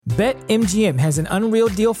BetMGM has an unreal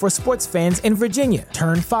deal for sports fans in Virginia.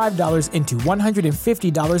 Turn $5 into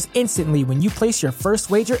 $150 instantly when you place your first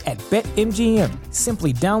wager at BetMGM.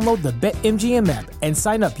 Simply download the BetMGM app and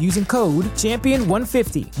sign up using code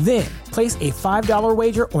Champion150. Then, place a $5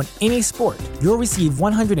 wager on any sport. You'll receive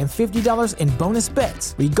 $150 in bonus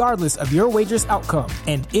bets, regardless of your wager's outcome.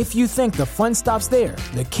 And if you think the fun stops there,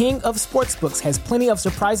 the King of Sportsbooks has plenty of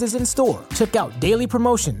surprises in store. Check out daily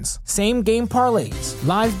promotions, same-game parlays,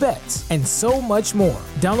 live bets, and so much more.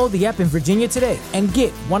 Download the app in Virginia today and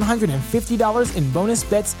get $150 in bonus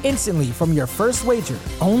bets instantly from your first wager.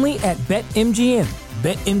 Only at BetMGM.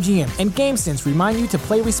 BetMGM and GameSense remind you to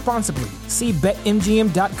play responsibly. See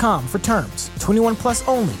BetMGM.com for terms. 21 plus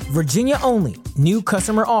only. Virginia only. New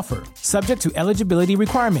customer offer. Subject to eligibility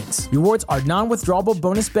requirements. Rewards are non-withdrawable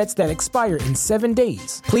bonus bets that expire in 7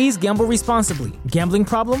 days. Please gamble responsibly. Gambling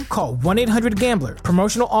problem? Call 1-800-GAMBLER.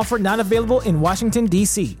 Promotional offer not available in Washington,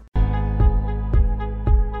 D.C.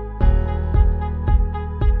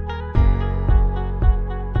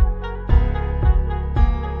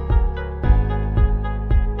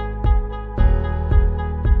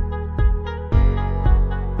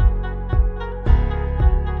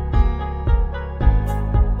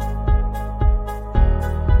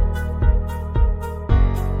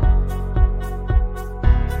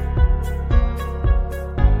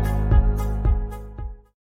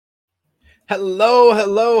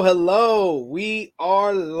 Hello. We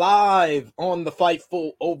are live on the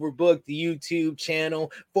Fightful Overbooked YouTube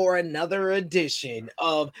channel for another edition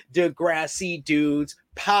of Degrassi Dudes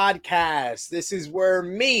podcast. This is where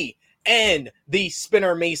me and the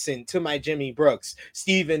Spinner Mason to my Jimmy Brooks,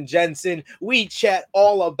 Steven Jensen, we chat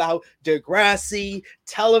all about Degrassi,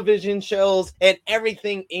 television shows, and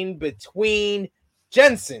everything in between.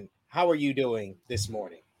 Jensen, how are you doing this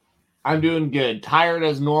morning? I'm doing good. Tired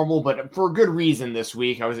as normal, but for a good reason this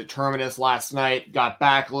week. I was at Terminus last night, got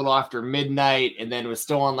back a little after midnight, and then was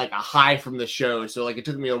still on like a high from the show. So like it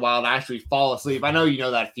took me a while to actually fall asleep. I know you know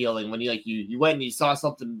that feeling when you went and you saw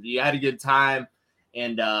something, you had a good time,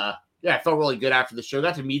 and I felt really good after the show.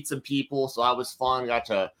 Got to meet some people, so that was fun. Got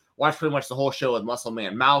to watch pretty much the whole show with Muscle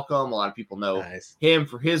Man Malcolm. A lot of people know him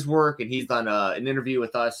for his work, and he's done an interview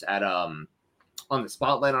with us at on the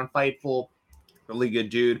Spotlight on Fightful. Really good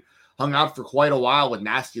dude. Hung out for quite a while with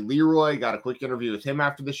Nasty Leroy. Got a quick interview with him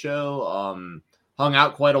after the show. Hung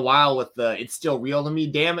out quite a while with the It's Still Real to Me,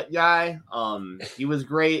 damn it guy. He was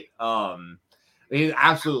great. He's an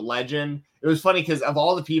absolute legend. It was funny because of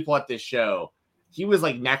all the people at this show, he was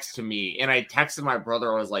like next to me. And I texted my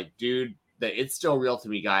brother. I was like, dude, the It's Still Real to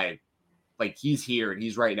Me guy, like he's here and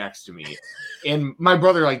he's right next to me. And my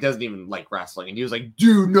brother like doesn't even like wrestling. And he was like,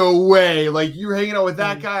 dude, no way. Like you're hanging out with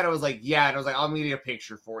that guy. And I was like, yeah. And I was like, I'm getting a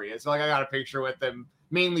picture for you. So like I got a picture with him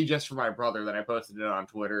mainly just for my brother that I posted it on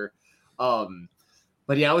Twitter.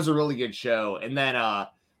 But yeah, it was a really good show. And then,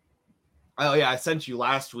 I sent you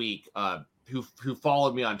last week, who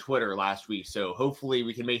followed me on Twitter last week. So hopefully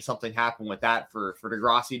we can make something happen with that for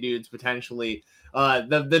Degrassi Dudes potentially.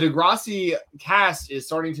 The Degrassi cast is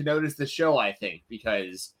starting to notice the show, I think,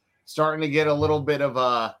 because starting to get a little bit of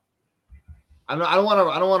I don't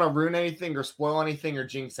want to ruin anything or spoil anything or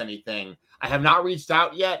jinx anything. I have not reached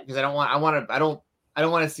out yet because I don't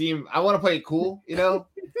want to seem, I want to play it cool, you know,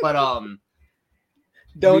 but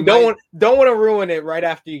don't want to ruin it right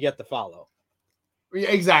after you get the follow.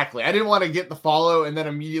 Exactly. I didn't want to get the follow and then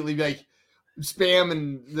immediately be like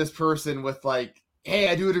spamming this person with like, hey,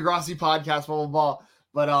 I do a Degrassi podcast, blah, blah, blah.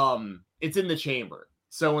 But it's in the chamber.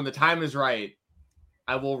 So when the time is right,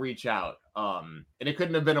 I will reach out. And it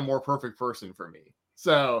couldn't have been a more perfect person for me.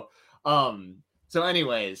 So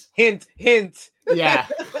anyways. Hint. Yeah.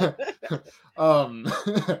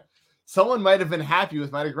 Someone might have been happy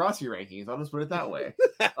with my Degrassi rankings. I'll just put it that way.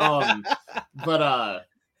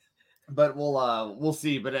 But we'll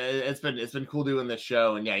see. But it's been cool doing this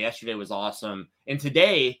show. And yeah, yesterday was awesome. And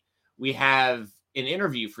today we have an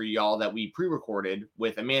interview for y'all that we pre-recorded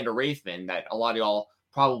with Amanda Rathman that a lot of y'all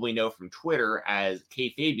probably know from Twitter as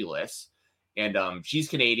K-Fabulous. And she's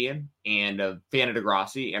Canadian and a fan of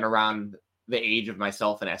Degrassi and around the age of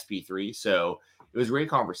myself and SP3. So it was a great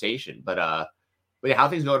conversation. But yeah, how are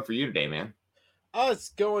things going for you today, man? Oh, it's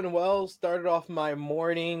going well. Started off my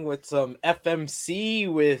morning with some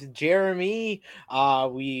FMC with Jeremy.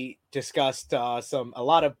 We discussed a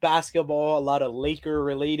lot of basketball, a lot of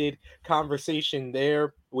Laker-related conversation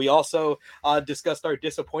there. We also discussed our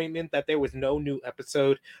disappointment that there was no new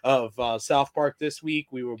episode of South Park this week.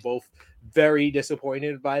 We were both very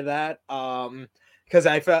disappointed by that. because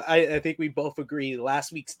I think we both agree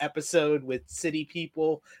last week's episode with City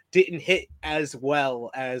People didn't hit as well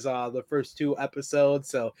as the first two episodes,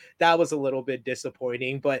 so that was a little bit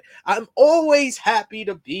disappointing. But I'm always happy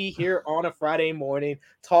to be here on a Friday morning,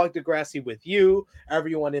 talk Degrassi with you,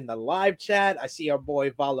 everyone in the live chat. I see our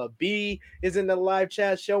boy Vala B is in the live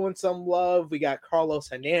chat showing some love. We got Carlos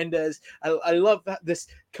Hernandez. I love this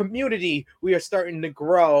community we are starting to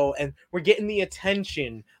grow, and we're getting the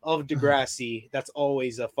attention of Degrassi. That's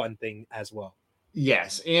always a fun thing as well.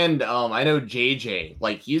 Yes, and I know JJ,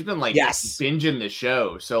 like he's been like Yes. binging the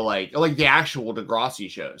show, so like the actual Degrassi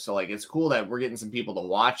show. So like it's cool that we're getting some people to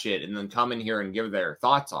watch it and then come in here and give their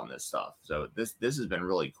thoughts on this stuff. So this has been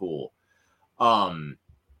really cool. I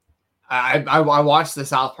watched the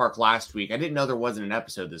South Park last week. I didn't know there wasn't an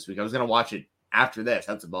episode this week. I was gonna watch it after this.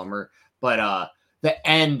 That's a bummer. But the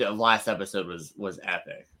end of last episode was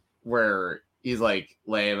epic, where he's like,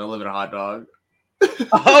 "Lame, I live in a hot dog."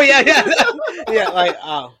 Oh yeah, yeah, like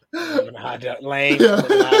hot dog, lame. Yeah,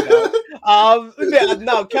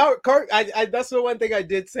 no, that's the one thing I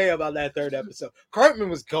did say about that third episode. Cartman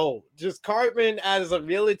was gold. Just Cartman as a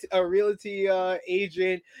realty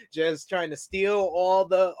agent, just trying to steal all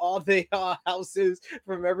the houses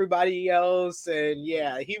from everybody else, and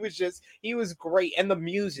yeah, he was great. And the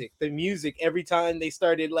music every time they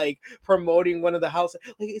started like promoting one of the houses,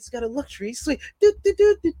 like it's got a luxury suite, do do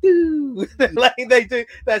do do do, like they do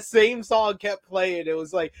that same song kept playing. It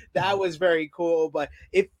was like that was very cool, but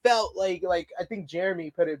it felt like I think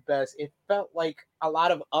Jeremy put it best. It felt like a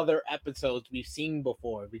lot of other episodes we've seen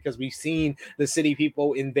before, because we've seen the City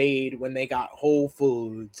People invade when they got Whole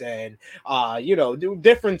Foods and do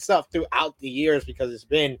different stuff throughout the years, because it's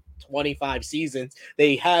been 25 seasons.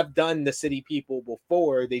 They have done the City People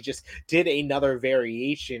before. They just did another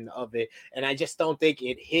variation of it, and I just don't think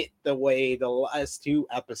it hit the way the last two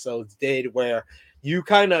episodes did, where you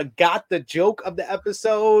kind of got the joke of the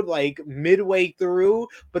episode like midway through,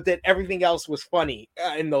 but then everything else was funny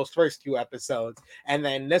in those first two episodes, and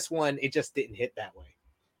then this one it just didn't hit that way.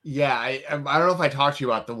 Yeah, I don't know if I talked to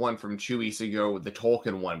you about the one from 2 weeks ago with the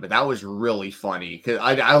Tolkien one, but that was really funny because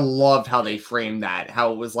I loved how they framed that.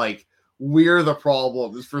 How it was like we're the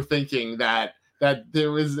problems for thinking that that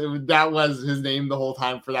was his name the whole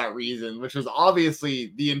time for that reason, which was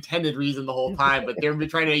obviously the intended reason the whole time. But they're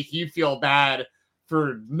trying to make you feel bad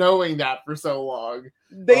for knowing that for so long.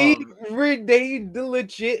 They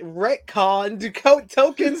legit retconned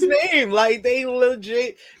Token's name. Like they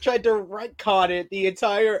legit tried to retcon it the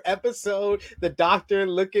entire episode. The doctor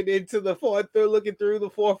looking through the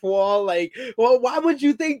fourth wall. Like, well, why would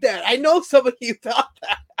you think that? I know some of you thought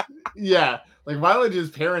that. Yeah, like why would his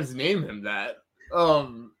parents name him that?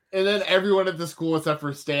 And then everyone at the school except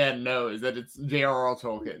for Stan knows that it's J.R.R.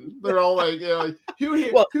 Tolkien. They're all like, who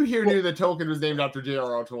here knew that Tolkien was named after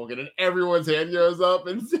J.R.R. Tolkien? And everyone's hand goes up,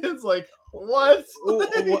 and Stan's like, what?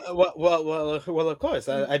 Well, of course,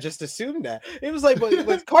 I just assumed that. It was like,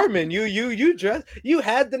 but Cartman, you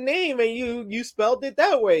had the name and you spelled it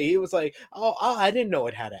that way. He was like, oh, I didn't know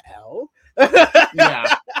it had an L.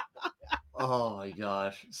 Yeah. Oh my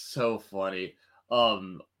gosh, so funny.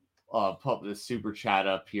 Pop this super chat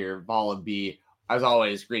up here. Vala B, as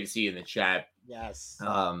always, great to see you in the chat. Yes.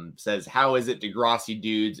 Says, how is it, Degrassi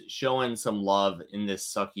dudes, showing some love in this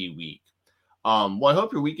sucky week? Well, I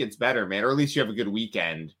hope your week gets better, man, or at least you have a good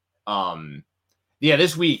weekend. Yeah,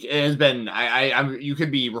 this week it has been. You could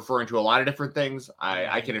be referring to a lot of different things.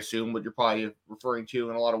 I can assume what you're probably referring to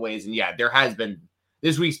in a lot of ways, and yeah,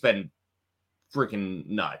 this week's been freaking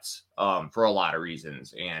nuts for a lot of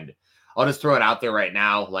reasons. And I'll just throw it out there right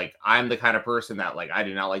now. Like, I'm the kind of person that, like, I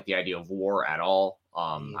do not like the idea of war at all.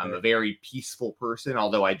 I'm a very peaceful person,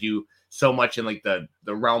 although I do so much in like the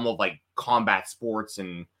realm of like combat sports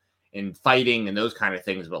and fighting and those kind of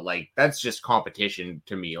things. But like, that's just competition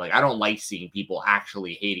to me. Like, I don't like seeing people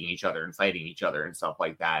actually hating each other and fighting each other and stuff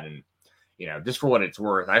like that. And, just for what it's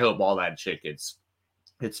worth, I hope all that shit gets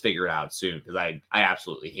figured out soon, because I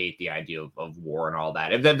absolutely hate the idea of war and all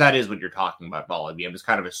that. If that is what you're talking about, Balabi, I'm just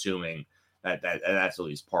kind of assuming that's at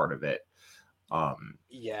least part of it.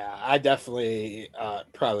 Yeah, I definitely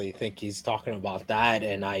probably think he's talking about that,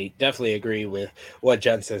 and I definitely agree with what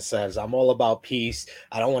Jensen says. I'm all about peace.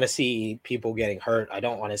 I don't want to see people getting hurt. I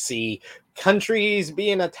don't want to see countries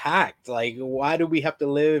being attacked. Like, why do we have to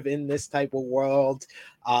live in this type of world?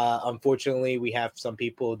 Unfortunately, we have some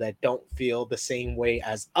people that don't feel the same way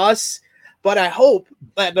as us. But I hope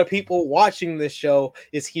that the people watching this show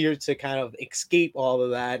is here to kind of escape all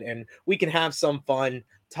of that, and we can have some fun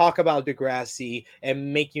talk about Degrassi,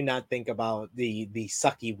 and make you not think about the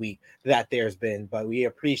sucky week that there's been. But we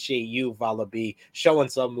appreciate you, Vala B, showing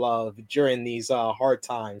some love during these hard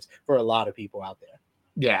times for a lot of people out there.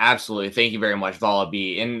 Yeah, absolutely. Thank you very much, Vala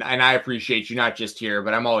B. And I appreciate you not just here,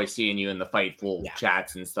 but I'm always seeing you in the Fightful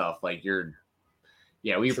chats and stuff. Like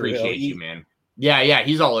we appreciate you, man. Yeah,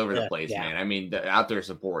 he's all over the place, man. I mean, out there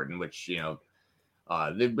supporting, which it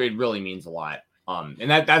really means a lot. And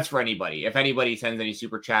that's for anybody. If anybody sends any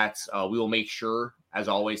super chats, we will make sure, as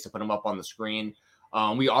always, to put them up on the screen.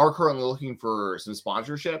 We are currently looking for some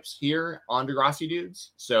sponsorships here on Degrassi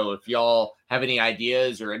Dudes. So if y'all have any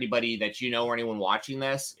ideas, or anybody that you know or anyone watching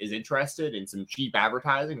this is interested in some cheap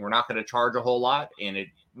advertising, we're not going to charge a whole lot, and it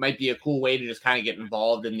might be a cool way to just kind of get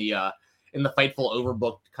involved in the Fightful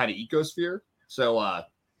overbooked kind of ecosphere. So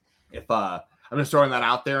if I'm just throwing that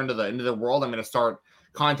out there into the world, I'm going to start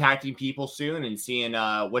contacting people soon and seeing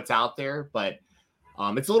what's out there. But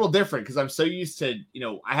it's a little different because I'm so used to,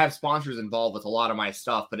 I have sponsors involved with a lot of my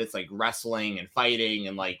stuff, but it's like wrestling and fighting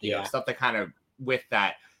and stuff that kind of with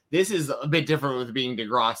that. This is a bit different with being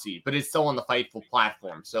Degrassi, but it's still on the Fightful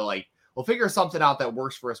platform. So we'll figure something out that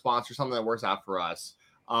works for a sponsor, something that works out for us.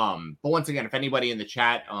 But once again, if anybody in the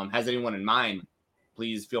chat has anyone in mind,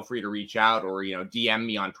 please feel free to reach out, or DM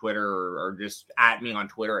me on Twitter, or just at me on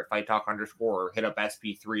Twitter at @FightTalk_, or hit up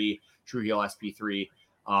SP3 True Heel SP3.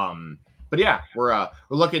 But yeah, we're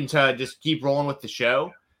looking to just keep rolling with the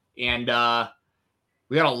show, and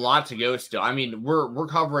we got a lot to go still. I mean, we're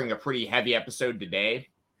covering a pretty heavy episode today,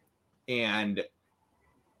 and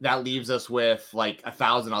that leaves us with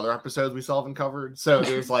 1,000 other episodes we still haven't covered. So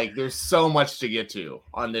there's so much to get to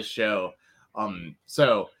on this show.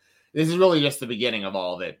 So this is really just the beginning of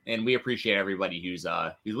all of it, and we appreciate everybody who's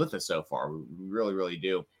with us so far. We really, really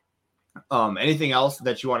do. Anything else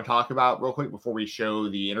that you want to talk about real quick before we show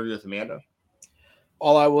the interview with Amanda?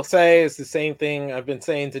 All I will say is the same thing I've been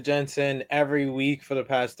saying to Jensen every week for the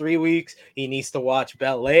past 3 weeks. He needs to watch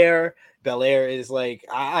Bel Air. Bel Air is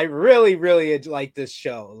I really, really like this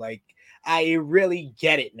show. I really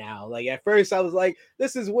get it now. At first I was like,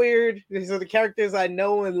 this is weird. These are the characters I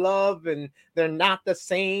know and love, and they're not the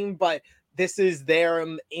same, but this is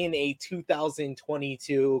them in a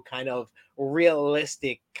 2022 kind of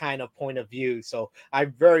realistic kind of point of view. So I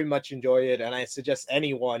very much enjoy it, and I suggest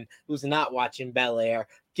anyone who's not watching Bel Air,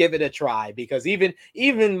 give it a try, because even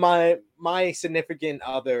my significant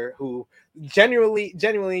other, who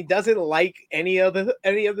genuinely doesn't like any of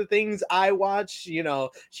the things I watch,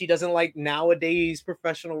 she doesn't like nowadays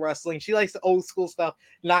professional wrestling. She likes the old school stuff,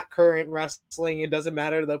 not current wrestling. It doesn't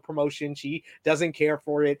matter the promotion, she doesn't care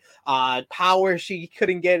for it. Power she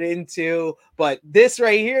couldn't get into, but this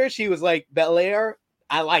right here, she was like, Bel Air,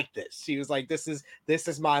 I like this. She was like, this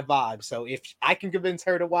is my vibe. So if I can convince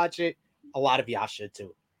her to watch it, a lot of y'all should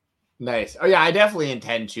too. Nice. Oh yeah, I definitely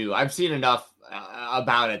intend to. I've seen enough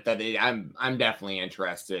about it that I'm definitely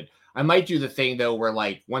interested. I might do the thing though where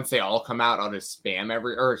once they all come out, I'll just spam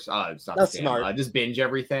it's not That's spam. smart. Just binge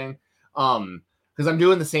everything. Because I'm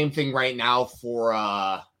doing the same thing right now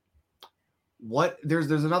for what there's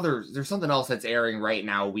something else that's airing right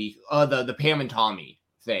now. The Pam and Tommy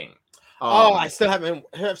thing. I still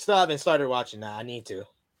haven't started watching that. I need to.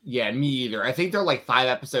 Yeah, me either. I think they're 5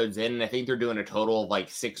 episodes in, and I think they're doing a total of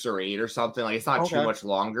 6 or 8 or something. It's not too much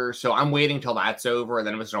longer. So I'm waiting till that's over, and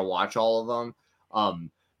then I'm just gonna watch all of them.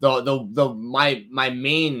 My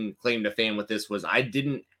main claim to fame with this was I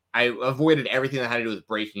avoided everything that had to do with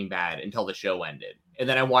Breaking Bad until the show ended, and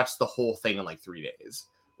then I watched the whole thing in 3 days,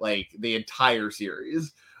 the entire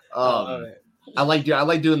series. I like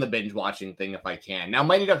doing the binge watching thing if I can. Now,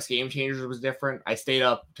 Mighty Ducks Game Changers was different. I stayed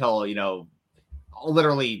up till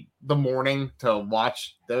literally the morning to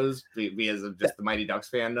watch those because of just the Mighty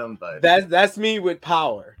Ducks fandom. But that's me with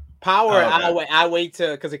Power. I wait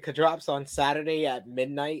because it drops on Saturday at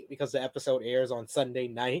midnight because the episode airs on Sunday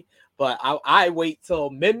night. But I wait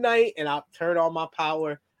till midnight and I'll turn on my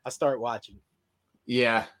Power. I start watching.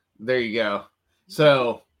 Yeah, there you go.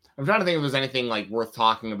 So I'm trying to think if there's anything worth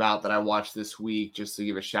talking about that I watched this week, just to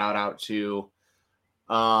give a shout out to.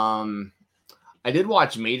 I did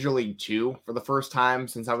watch Major League 2 for the first time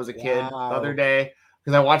since I was a kid the other day,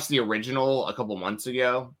 because I watched the original a couple months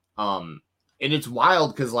ago. And it's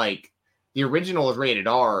wild because the original is rated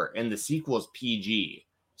R and the sequel is PG.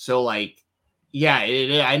 So I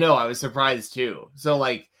know, I was surprised too. So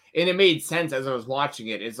and it made sense as I was watching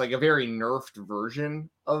it. It's a very nerfed version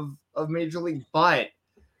of Major League, but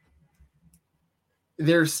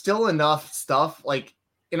there's still enough stuff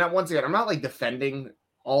and once again, I'm not defending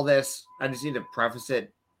all this. I just need to preface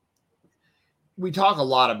it. We talk a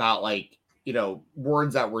lot about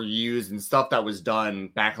words that were used and stuff that was done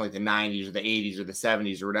back in like the 90s or the 80s or the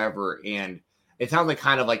 70s or whatever. And it sounds like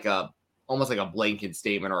kind of like almost like a blanket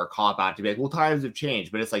statement or a cop out to be like, well, times have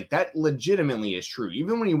changed, but it's like that legitimately is true.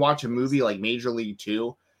 Even when you watch a movie like Major League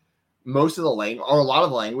 2, most of the language or a lot of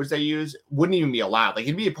the language they use wouldn't even be allowed. Like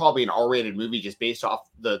it'd be probably an R-rated movie just based off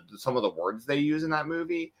some of the words they use in that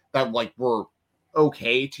movie that like were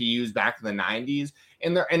okay to use back in the 90s.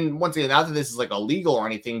 And once again, not that this is like illegal or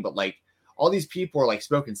anything, but like all these people are like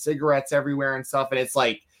smoking cigarettes everywhere and stuff. And it's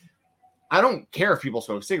like, I don't care if people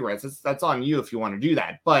smoke cigarettes. That's on you if you want to do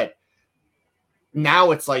that. But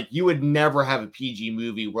now it's like you would never have a PG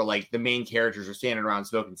movie where like the main characters are standing around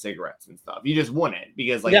smoking cigarettes and stuff. You just wouldn't,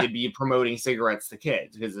 because like they'd be promoting cigarettes to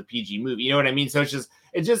kids because it's a PG movie. You know what I mean? So it's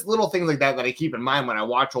just little things like that I keep in mind when I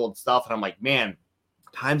watch old stuff, and I'm like, man,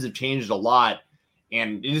 times have changed a lot,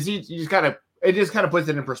 and it just kind of puts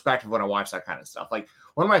it in perspective when I watch that kind of stuff. Like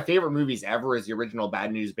one of my favorite movies ever is the original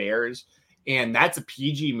Bad News Bears, and that's a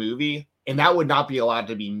PG movie. And that would not be allowed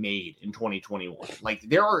to be made in 2021. Like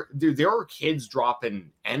there are kids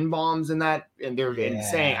dropping N-bombs in that, and they're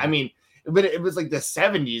insane. I mean, but it was like the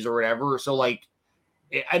 70s or whatever. So like,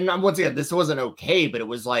 and once again, this wasn't okay, but it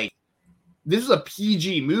was like, this is a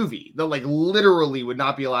PG movie that like literally would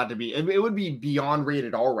not be allowed to be. It would be beyond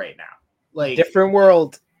rated R right now. Like different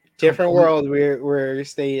world we're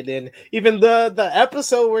staying in. Even the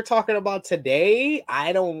episode we're talking about today,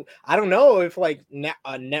 I don't know if like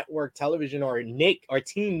a network television or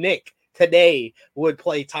Team Nick today would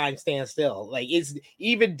play Time Stand Still. Like it's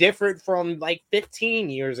even different from like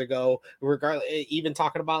 15 years ago, regardless. Even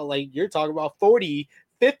talking about like you're talking about 40,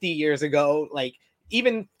 50 years ago, like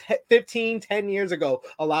even 10 years ago,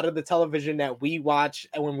 a lot of the television that we watched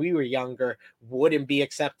when we were younger wouldn't be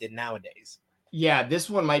accepted nowadays. Yeah, this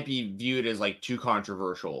one might be viewed as like too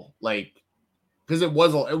controversial, like because it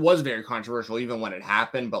was very controversial even when it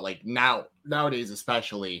happened, but like nowadays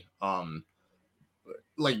especially,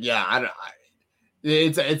 like yeah,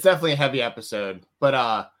 it's definitely a heavy episode,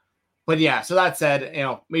 but yeah. So that said,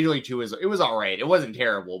 Major League 2 it was all right. It wasn't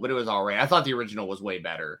terrible, but it was all right. I thought the original was way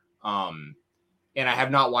better. And I have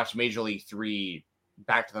not watched Major League 3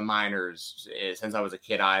 Back to the Minors since I was a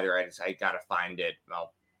kid either. I gotta find it.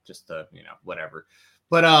 Well, just to whatever,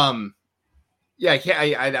 but yeah,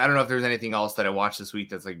 I don't know if there's anything else that I watched this week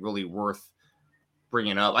that's like really worth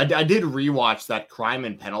bringing up. I did rewatch that Crime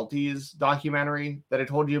and Penalties documentary that I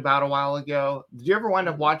told you about a while ago. Did you ever wind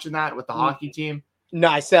up watching that with the hockey team? No,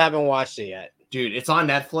 I still haven't watched it yet, dude. It's on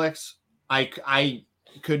Netflix. I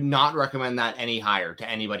could not recommend that any higher to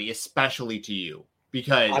anybody, especially to you,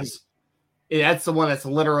 because that's the one that's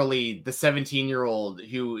literally the 17-year-old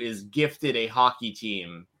who is gifted a hockey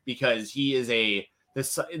team because he is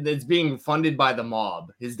that's being funded by the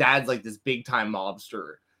mob. His dad's like this big time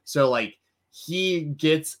mobster. So like he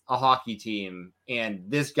gets a hockey team, and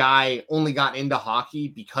this guy only got into hockey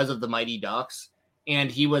because of the Mighty Ducks, and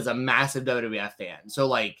he was a massive WWF fan. So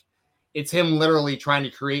like it's him literally trying to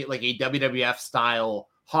create like a WWF style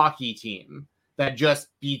hockey team that just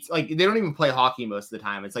beats, like they don't even play hockey most of the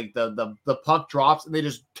time. It's like the puck drops and they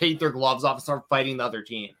just take their gloves off and start fighting the other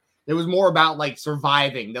team. It was more about like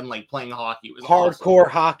surviving than like playing hockey. It was hardcore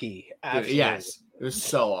awesome. Hockey. Absolutely. Yes, it was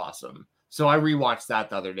so awesome. So I rewatched that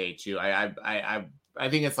the other day too. I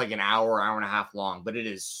think it's like an hour and a half long, but it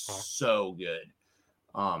is so good.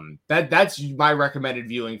 That's my recommended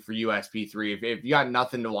viewing for USP3. If you got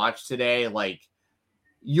nothing to watch today, like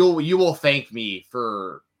you will thank me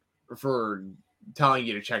for telling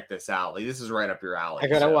you to check this out. Like this is right up your alley. I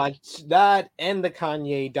gotta watch that and the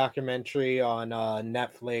Kanye documentary on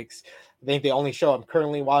Netflix. I think the only show I'm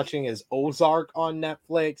currently watching is Ozark on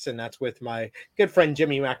Netflix, and that's with my good friend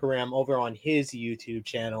Jimmy Macaram over on his YouTube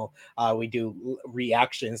channel. We do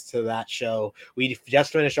reactions to that show. We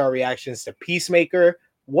just finished our reactions to Peacemaker.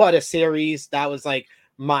 What a series. That was like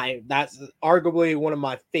that's arguably one of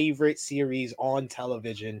my favorite series on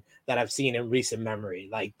television that I've seen in recent memory.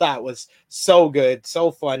 Like that was so good,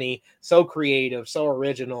 so funny, so creative, so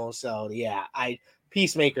original. So yeah,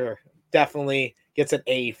 Peacemaker definitely gets an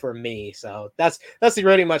A for me. So that's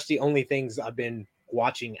pretty much the only things I've been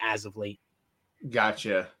watching as of late.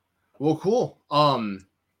 Gotcha. Well, cool.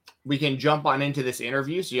 We can jump on into this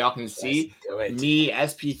interview so y'all can see me,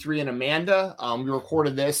 SP3, and Amanda. We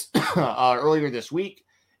recorded this earlier this week,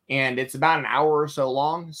 and it's about an hour or so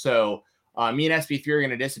long. So me and SP3 are going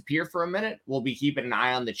to disappear for a minute. We'll be keeping an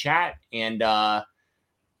eye on the chat, and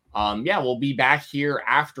we'll be back here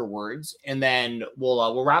afterwards, and then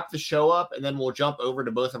we'll wrap the show up, and then we'll jump over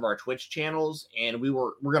to both of our Twitch channels, and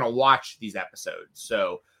we're going to watch these episodes.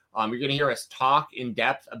 So You're going to hear us talk in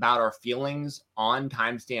depth about our feelings on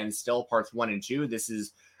Time Stand Still parts 1 and 2. This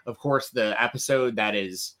is, of course, the episode that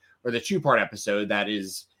is, or the 2-part episode that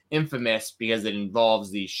is infamous because it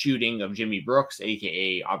involves the shooting of Jimmy Brooks,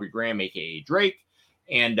 aka Aubrey Graham, aka Drake,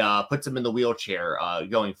 and puts him in the wheelchair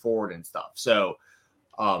going forward and stuff. So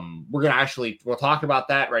we'll talk about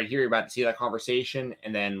that right here. You're about to see that conversation.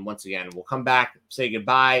 And then once again, we'll come back, say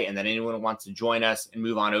goodbye. And then anyone who wants to join us and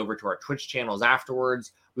move on over to our Twitch channels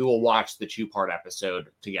afterwards, we will watch the 2-part episode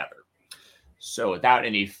together. So without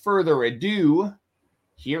any further ado,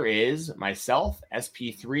 here is myself,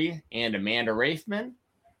 SP3, and Amanda Raifman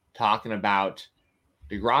talking about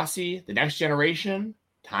Degrassi, The Next Generation,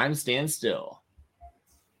 Time Stands Still.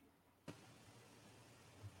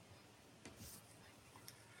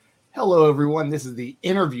 Hello, everyone. This is the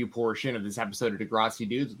interview portion of this episode of Degrassi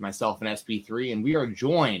Dudes with myself and SP3, and we are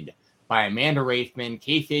joined by Amanda Raifman,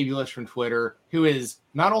 K-Fabulous from Twitter, who is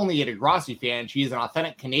not only a Degrassi fan, she is an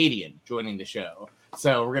authentic Canadian joining the show.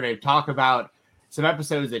 So we're going to talk about some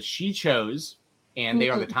episodes that she chose, and they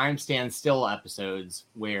are the Time Stand Still episodes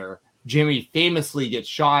where Jimmy famously gets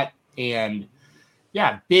shot, and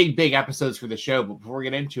yeah, big episodes for the show. But before we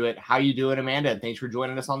get into it, how you doing, Amanda? Thanks for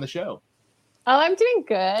joining us on the show. Oh, I'm doing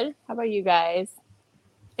good. How about you guys?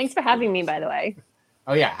 Thanks for having me, by the way.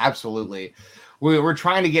 Oh, yeah, absolutely. We're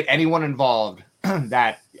trying to get anyone involved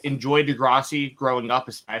that enjoyed Degrassi growing up,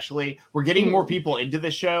 especially. We're getting more people into the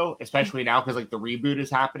show, especially now because like the reboot is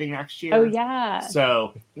happening next year. Oh, yeah.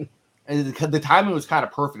 So the timing was kind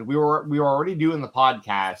of perfect. We were already doing the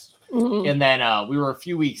podcast, and then we were a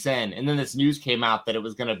few weeks in, and then this news came out that it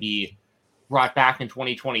was going to be brought back in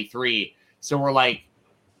 2023. So we're like,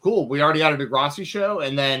 cool, we already got a Degrassi show,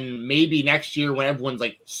 and then maybe next year when everyone's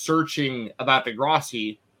like searching about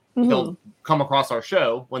Degrassi, they'll come across our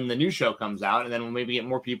show when the new show comes out, and then we'll maybe get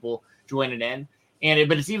more people joining in.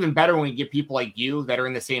 But it's even better when we get people like you that are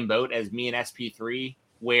in the same boat as me and SP3,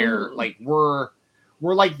 where like we're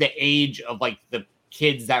like the age of like the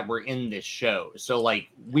kids that were in this show. So like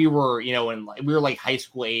we were, and we were like high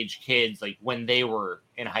school age kids, like when they were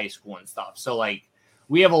in high school and stuff. So like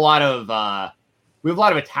we have a lot of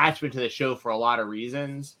attachment to the show for a lot of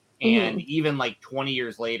reasons. And even like 20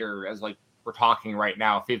 years later, as like we're talking right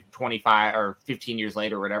now, 25 or 15 years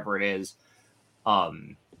later, whatever it is,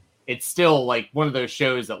 it's still like one of those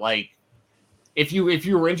shows that like, if you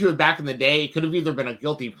were into it back in the day, it could have either been a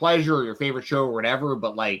guilty pleasure or your favorite show or whatever,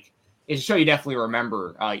 but like it's a show you definitely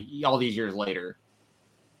remember all these years later.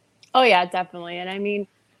 Oh yeah, definitely. And I mean,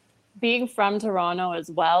 being from Toronto as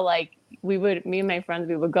well, like me and my friends,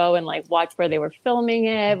 we would go and like watch where they were filming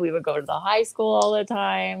it. We would go to the high school all the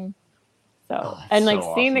time. So, and like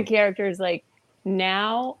so seeing awesome. the characters, like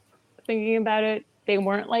now thinking about it, they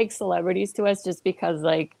weren't like celebrities to us just because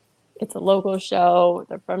like it's a local show.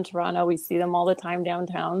 They're from Toronto. We see them all the time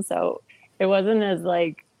downtown. So it wasn't as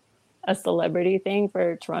like a celebrity thing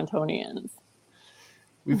for Torontonians.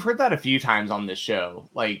 We've heard that a few times on this show,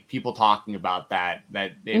 like people talking about that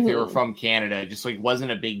if they were from Canada, it just like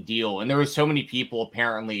wasn't a big deal. And there were so many people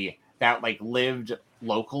apparently that like lived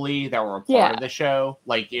locally that were a part of the show.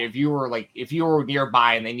 Like if you were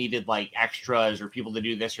nearby and they needed like extras or people to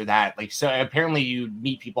do this or that, like, so apparently you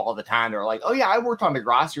meet people all the time that are like, oh yeah, I worked on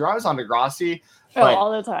Degrassi or I was on Degrassi.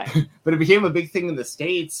 All the time. But it became a big thing in the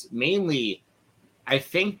States, mainly I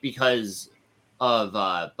think because of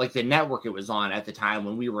like the network it was on at the time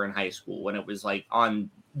when we were in high school, when it was like on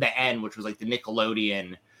the end, which was like the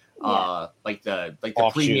Nickelodeon, like the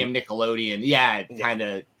premium Nickelodeon, kind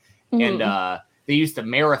of, and they used to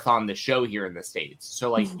marathon the show here in the States.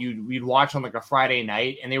 So like you'd watch on like a Friday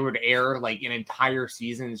night, and they would air like an entire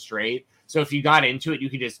season straight. So if you got into it, you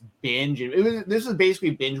could just binge. This was basically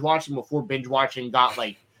binge watching before binge watching got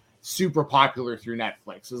like super popular through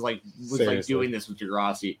Netflix. It was like doing this with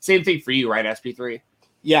Degrassi. Same thing for you, right, SP3?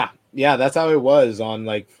 Yeah, that's how it was on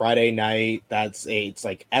like Friday night. It's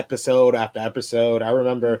like episode after episode. I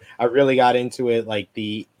remember I really got into it like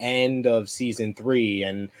the end of season 3,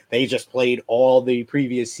 and they just played all the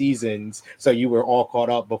previous seasons, so you were all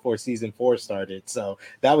caught up before season 4 started. So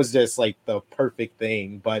that was just like the perfect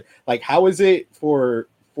thing. But like, how is it for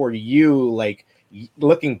you, like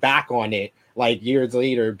looking back on it, like years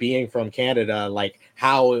later, being from Canada, like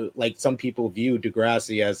how like some people view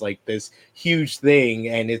Degrassi as like this huge thing,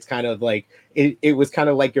 and it's kind of like it was kind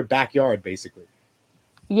of like your backyard basically.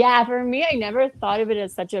 Yeah, for me, I never thought of it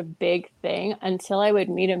as such a big thing until I would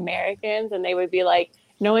meet Americans and they would be like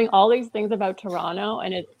knowing all these things about Toronto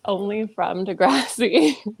and it's only from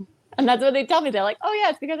Degrassi. And that's what they tell me. They're like, oh yeah,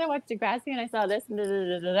 it's because I watched Degrassi and I saw this and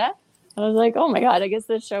da. I was like, oh my God, I guess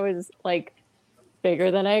this show is like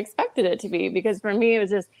bigger than I expected it to be, because for me it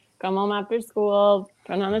was just come home after school,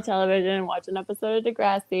 turn on the television, watch an episode of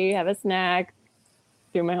Degrassi, have a snack,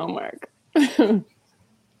 do my homework.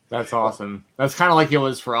 That's awesome. That's kind of like it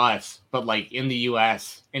was for us, but like in the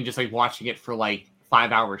US and just like watching it for like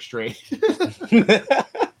 5 hours straight.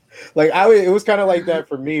 Like it was kind of like that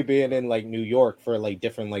for me being in like New York for like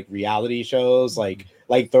different like reality shows, like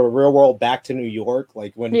the Real World Back to New York.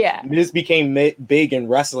 Like when Miz became big in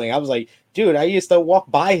wrestling, I was like, dude, I used to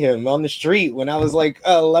walk by him on the street when I was like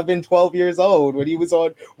 11, 12 years old when he was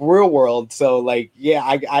on Real World. So like, yeah,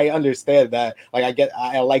 I understand that. Like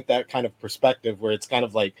I like that kind of perspective where it's kind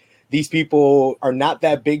of like these people are not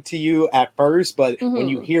that big to you at first, but when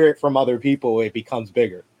you hear it from other people, it becomes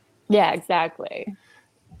bigger. Yeah, exactly.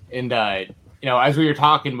 And, as we were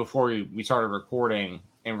talking before we started recording,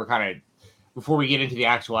 and we're kind of, before we get into the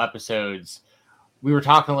actual episodes, we were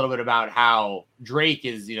talking a little bit about how Drake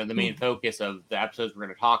is, the main focus of the episodes we're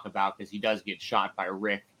going to talk about, because he does get shot by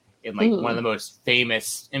Rick in like one of the most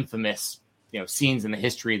infamous, scenes in the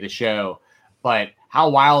history of the show. But how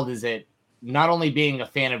wild is it, not only being a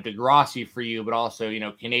fan of Degrassi for you, but also,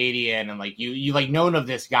 Canadian, and like you like known of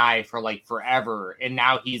this guy for like forever. And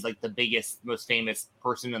now he's like the biggest, most famous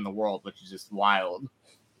person in the world, which is just wild.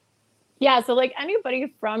 Yeah. So like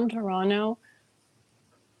anybody from Toronto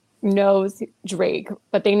knows Drake,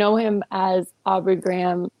 but they know him as Aubrey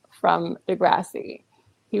Graham from Degrassi.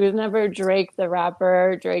 He was never Drake the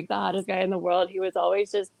rapper, Drake the hottest guy in the world. He was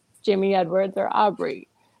always just Jimmy Edwards or Aubrey.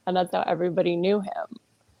 And that's how everybody knew him.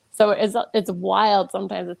 So it's wild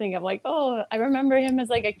sometimes to think of like, oh, I remember him as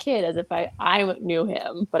like a kid, as if I knew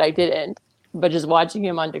him, but I didn't. But just watching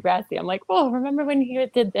him on Degrassi, I'm like, oh, remember when he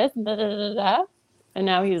did this and da da da da? And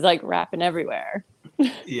now he's like rapping everywhere.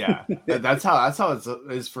 Yeah, that's how it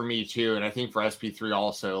is for me too, and I think for SP3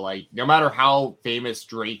 also. Like, no matter how famous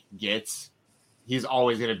Drake gets, he's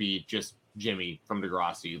always gonna be just Jimmy from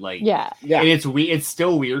Degrassi. Like, yeah. And it's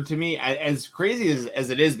still weird to me, as crazy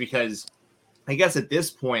as it is, because I guess at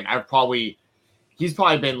this point, he's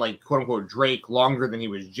probably been like quote unquote Drake longer than he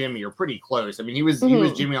was Jimmy, or pretty close. I mean, he was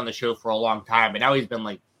Jimmy on the show for a long time, but now he's been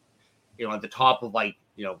like, at the top of like,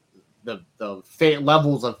 the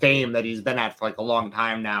levels of fame that he's been at for like a long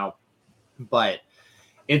time now. But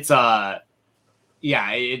it's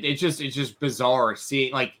it's just bizarre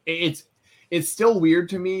seeing, like, it's still weird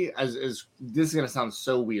to me, as this is going to sound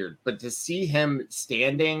so weird, but to see him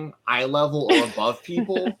standing eye level or above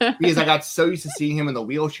people, because I got so used to seeing him in the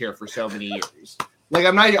wheelchair for so many years. Like,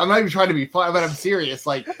 I'm not even trying to be funny, but I'm serious.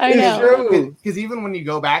 Like, I know. Because even when you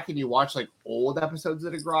go back and you watch like old episodes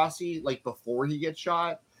of Degrassi, like before he gets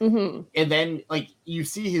shot, and then like you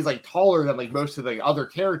see he's like taller than like most of the other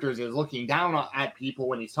characters, is looking down at people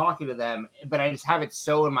when he's talking to them. But I just have it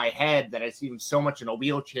so in my head that I see him so much in a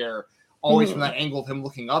wheelchair, always from that angle of him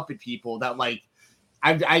looking up at people, that like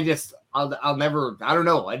I'll never, I don't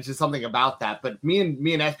know, it's just something about that. But me and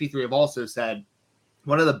SP3 have also said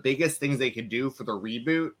one of the biggest things they could do for the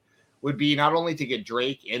reboot would be not only to get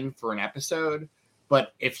Drake in for an episode,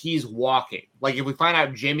 but if he's walking, like if we find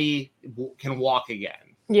out Jimmy can walk again,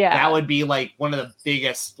 that would be like one of the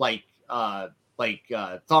biggest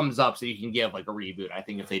thumbs ups that you can give like a reboot, I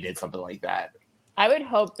think, if they did something like that. I would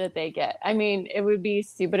hope that they get. I mean, it would be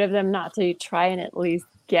stupid of them not to try and at least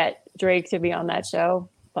get Drake to be on that show,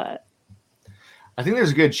 but I think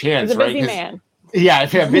there's a good chance. He's a busy man. Yeah,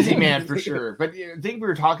 busy man for sure. But I think we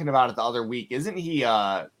were talking about it the other week. Isn't he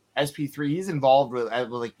SP3? He's involved with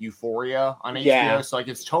like Euphoria on HBO, so like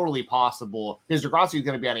it's totally possible, because Degrassi is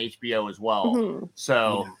going to be on HBO as well.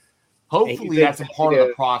 So hopefully that's a part of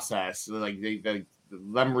the process. Like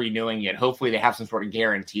them renewing it, hopefully they have some sort of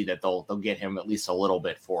guarantee that they'll get him at least a little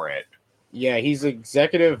bit for it. Yeah, he's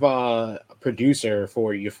executive producer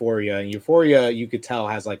for Euphoria, and Euphoria, you could tell,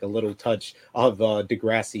 has like a little touch of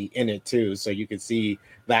Degrassi in it too. So you could see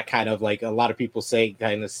that kind of, like, a lot of people say,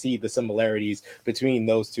 kind of see the similarities between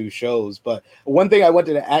those two shows. But one thing I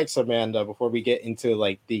wanted to ask Amanda before we get into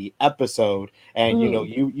like the episode, and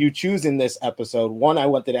you choosing this episode, one, I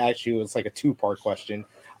wanted to ask you, it's like a two-part question.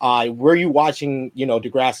 Were you watching,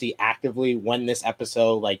 Degrassi actively when this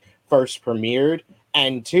episode like first premiered?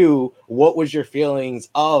 And two, what was your feelings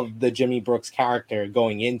of the Jimmy Brooks character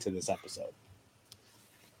going into this episode?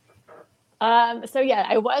 So yeah,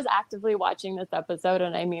 I was actively watching this episode,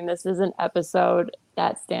 and I mean, this is an episode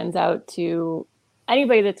that stands out to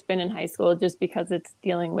anybody that's been in high school, just because it's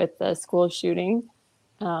dealing with the school shooting.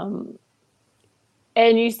 And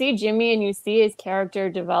you see Jimmy, and you see his character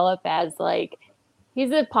develop as like,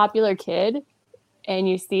 he's a popular kid. And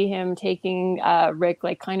you see him taking Rick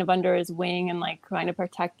like kind of under his wing and like kind of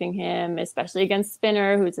protecting him, especially against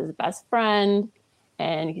Spinner, who's his best friend,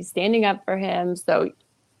 and he's standing up for him. So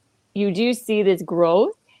you do see this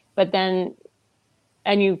growth, but then,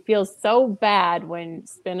 and you feel so bad when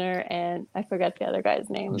Spinner and I forget the other guy's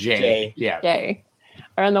name, Jay. Yeah. Jay,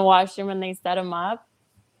 are in the washroom and they set him up.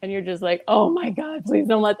 And you're just like, oh my God, please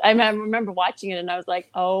don't let. I remember watching it and I was like,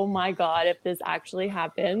 oh my God, if this actually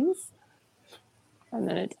happens. And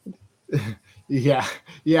then it did. Yeah.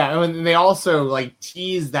 And they also like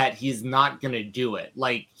tease that he's not going to do it.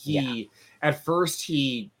 Like at first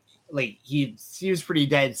he was pretty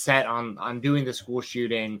dead set on doing the school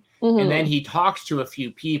shooting. And then he talks to a few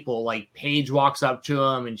people, like Paige walks up to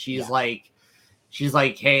him and she's like,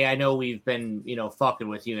 hey, I know we've been, fucking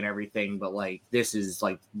with you and everything, but like, this is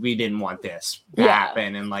like, we didn't want this to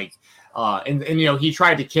happen. And like, and he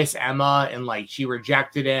tried to kiss Emma and like, she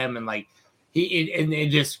rejected him. And like, it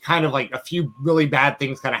just kind of like a few really bad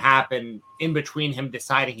things kind of happen in between him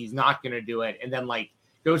deciding he's not going to do it. And then like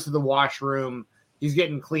goes to the washroom, he's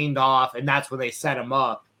getting cleaned off. And that's when they set him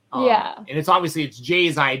up. And it's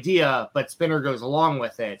Jay's idea, but Spinner goes along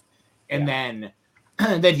with it. And then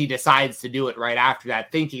he decides to do it right after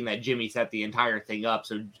that, thinking that Jimmy set the entire thing up.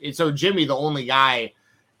 So Jimmy, the only guy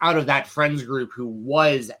out of that friends group who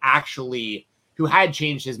had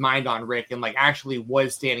changed his mind on Rick and like actually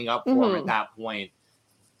was standing up for him at that point,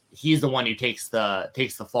 he's the one who takes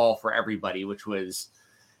the fall for everybody, which was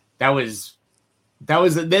that was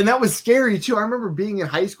scary too. I remember being in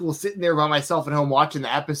high school, sitting there by myself at home watching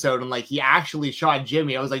the episode, and like he actually shot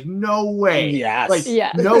Jimmy. I was like, no way.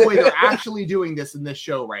 No way they're actually doing this in this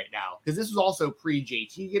show right now. Because this was also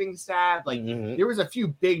pre-JT getting stabbed. Like there was a few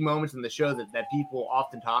big moments in the show that people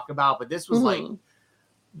often talk about, but this was like,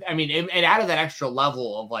 I mean, it added that extra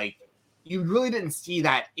level of like, you really didn't see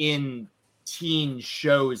that in teen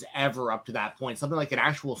shows ever up to that point. Something like an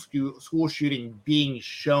actual school shooting being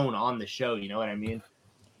shown on the show. You know what I mean?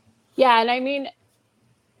 Yeah. And I mean,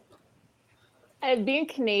 being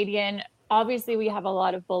Canadian, obviously we have a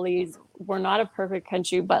lot of bullies. We're not a perfect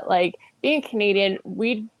country, but like being Canadian,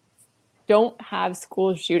 we don't have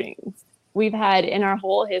school shootings. We've had in our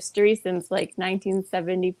whole history since like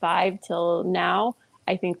 1975 till now,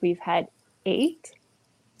 I think we've had 8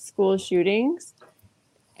 school shootings.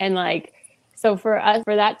 And like, so for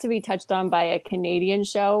that to be touched on by a Canadian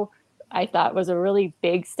show, I thought was a really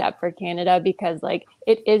big step for Canada, because like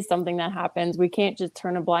it is something that happens. We can't just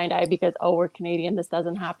turn a blind eye because, oh, we're Canadian, this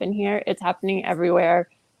doesn't happen here. It's happening everywhere.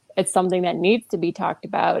 It's something that needs to be talked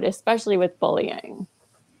about, especially with bullying.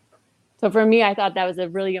 So for me, I thought that was a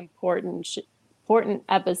really important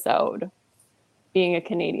episode, being a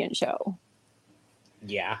Canadian show.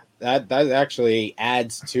 Yeah, that actually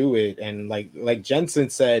adds to it. And like Jensen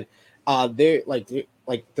said, they're like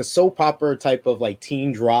the soap opera type of like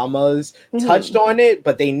teen dramas touched on it,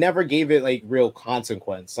 but they never gave it like real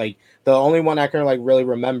consequence. Like the only one I can like really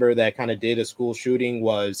remember that kind of did a school shooting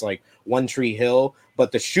was like One Tree Hill,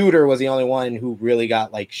 but the shooter was the only one who really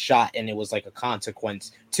got like shot, and it was like a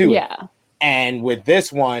consequence to it. And with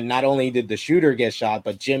this one, not only did the shooter get shot,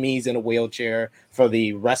 but Jimmy's in a wheelchair for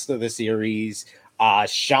the rest of the series.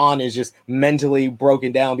 Sean is just mentally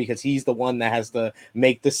broken down because he's the one that has to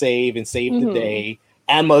make the save and save the day.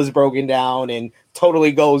 Emma's broken down and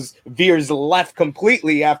totally veers left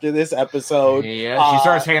completely after this episode. Yeah, she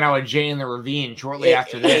starts hanging out with Jay in the ravine shortly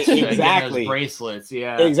after this. Exactly. Those bracelets,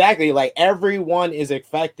 yeah. Exactly. Like everyone is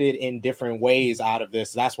affected in different ways out of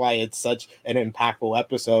this. That's why it's such an impactful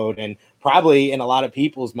episode. And probably in a lot of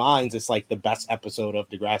people's minds, it's like the best episode of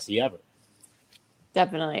Degrassi ever.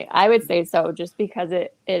 Definitely. I would say so, just because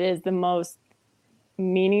it is the most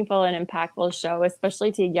meaningful and impactful show,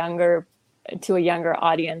 especially to a younger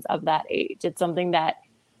audience of that age. It's something that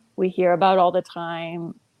we hear about all the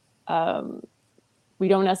time. We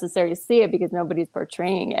don't necessarily see it because nobody's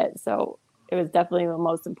portraying it. So it was definitely the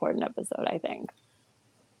most important episode, I think.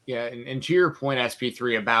 Yeah, and to your point,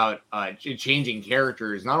 SP3, about changing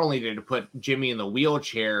characters, not only did it put Jimmy in the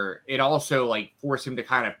wheelchair, it also like forced him to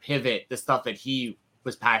kind of pivot the stuff that he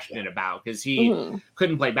was passionate about, because he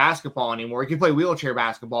couldn't play basketball anymore. He could play wheelchair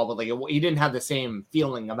basketball, but like he didn't have the same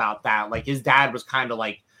feeling about that. Like his dad was kind of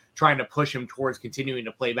like trying to push him towards continuing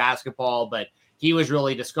to play basketball, but he was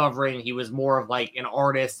really discovering he was more of like an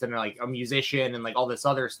artist and like a musician and like all this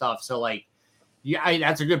other stuff. So like, yeah,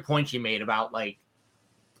 that's a good point you made about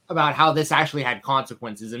how this actually had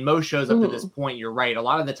consequences. And most shows up to this point, you're right. A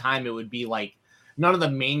lot of the time it would be like none of the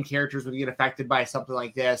main characters would get affected by something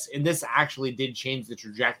like this. And this actually did change the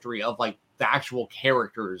trajectory of like the actual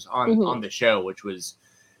characters on the show, which was,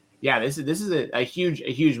 yeah, this is a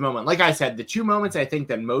huge moment. Like I said, the 2 moments I think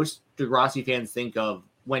that most Degrassi fans think of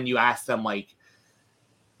when you ask them like,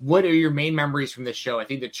 what are your main memories from this show? I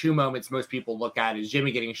think the two moments most people look at is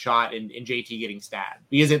Jimmy getting shot and JT getting stabbed,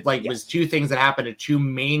 because it was two things that happened to two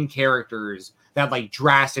main characters that like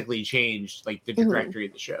drastically changed like the trajectory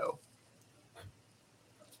of the show.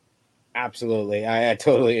 Absolutely. I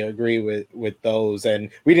totally agree with those. And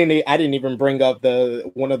I didn't even bring up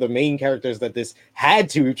one of the main characters that this had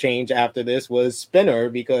to change after this was Spinner,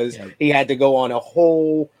 because he had to go on a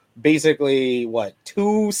whole basically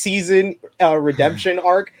 2-season redemption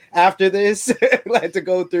arc after this. Had to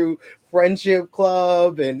go through Friendship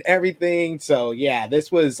Club and everything. So yeah,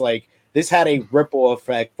 this had a ripple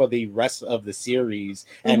effect for the rest of the series.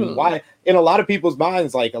 And why, in a lot of people's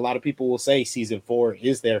minds, like a lot of people will say season 4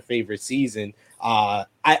 is their favorite season. I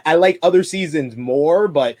like other seasons more,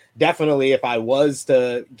 but definitely if I was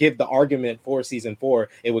to give the argument for season 4,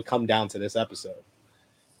 it would come down to this episode.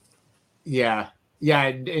 Yeah. Yeah.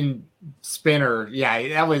 And Spinner. Yeah,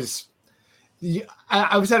 that was,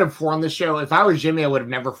 I've said it before on the show. If I was Jimmy, I would have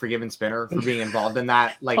never forgiven Spinner for being involved in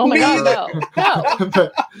that. Like, oh my god, no.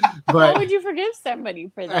 but How would you forgive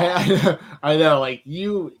somebody for that? I know. Like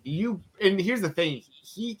you. And here's the thing: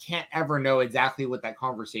 he can't ever know exactly what that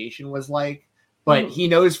conversation was like, but he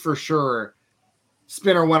knows for sure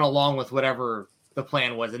Spinner went along with whatever the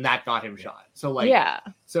plan was, and that got him shot. So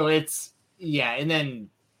so it's and then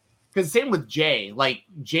because same with Jay. Like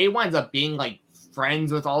Jay winds up being like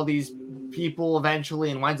friends with all these people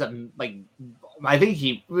eventually, and winds up like, I think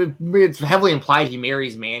it's heavily implied he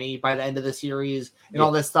marries Manny by the end of the series and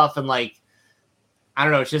all this stuff. And like, I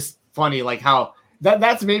don't know, it's just funny like how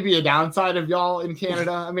that's maybe a downside of y'all in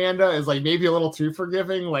Canada, Amanda, is like maybe a little too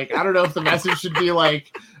forgiving. Like, I don't know if the message should be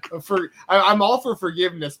like I'm all for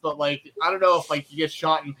forgiveness, but like I don't know if like you get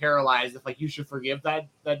shot and paralyzed, if like you should forgive that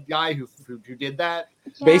guy who did that.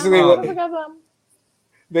 Yeah,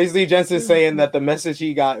 Basically, Jensen's saying that the message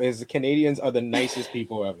he got is the Canadians are the nicest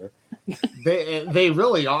people ever. They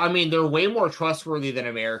really are. I mean, they're way more trustworthy than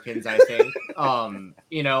Americans, I think.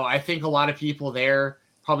 I think a lot of people there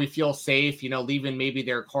probably feel safe, leaving maybe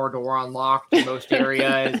their car door unlocked in most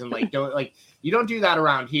areas, and you don't do that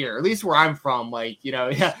around here, at least where I'm from. Like,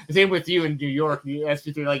 same with you in New York,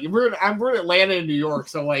 SP3. Like we're in Atlanta and New York,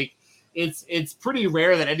 so like it's pretty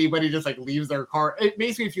rare that anybody just like leaves their car.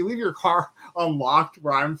 Basically, if you leave your car unlocked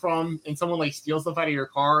where I'm from and someone like steals stuff out of your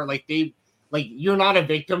car, you're not a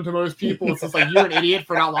victim to most people. It's just like you're an idiot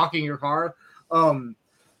for not locking your car.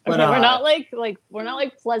 But we're not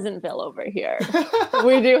like Pleasantville over here.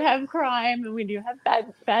 We do have crime and we do have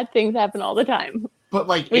bad things happen all the time. But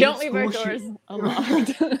like we don't leave our doors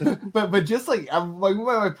unlocked. but just like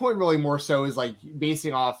my point really more so is like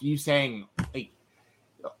basing off you saying like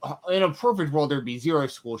in a perfect world there'd be 0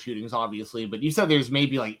 school shootings, obviously, but you said there's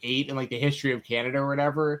maybe like 8 in like the history of Canada or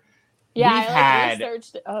whatever. Yeah,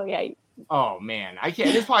 researched. Oh yeah. Oh man, I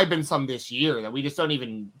can't. There's probably been some this year that we just don't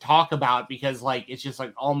even talk about because like it's just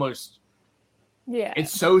like almost. Yeah.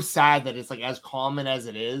 It's so sad that it's like as common as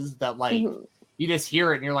it is that like you just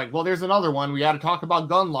hear it and you're like, well, there's another one. We got to talk about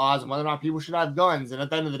gun laws and whether or not people should have guns. And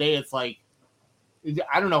at the end of the day, it's like,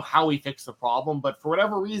 I don't know how we fix the problem, but for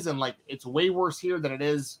whatever reason, like it's way worse here than it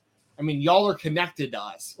is. I mean, y'all are connected to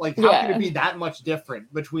us. Like, how can it be that much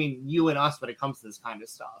different between you and us when it comes to this kind of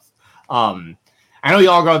stuff? I know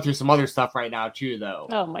y'all going through some other stuff right now too, though.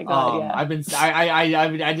 Oh my god!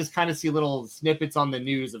 I just kind of see little snippets on the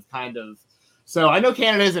news of kind of. So I know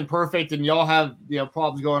Canada isn't perfect, and y'all have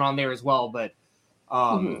problems going on there as well. But,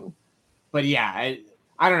 but yeah,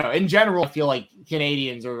 I don't know. In general, I feel like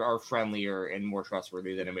Canadians are friendlier and more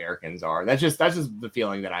trustworthy than Americans are. That's just the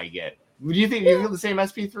feeling that I get. Do you think you feel the same,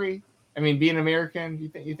 SP3? I mean, being American,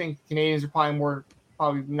 you think Canadians are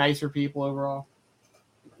probably nicer people overall?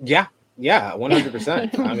 Yeah,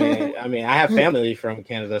 100%. I mean, I have family from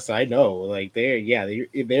Canada, so I know like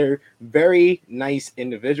they're very nice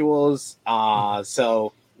individuals.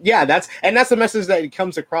 So yeah, that's the message that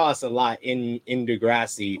comes across a lot in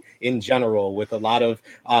Degrassi in general, with a lot of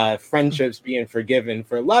friendships being forgiven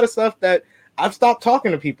for a lot of stuff that I've stopped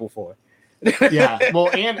talking to people for. Yeah, well,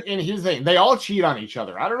 and here's the thing: they all cheat on each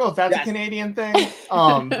other. I don't know if that's a Canadian thing,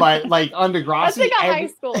 but like on Degrassi, that's like a high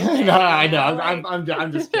school thing. No, I know.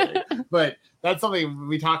 I'm just kidding. But that's something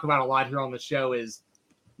we talk about a lot here on the show. Is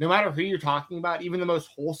no matter who you're talking about, even the most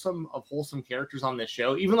wholesome of wholesome characters on this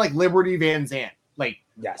show, even like Liberty Van Zandt, like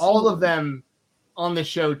all of them on the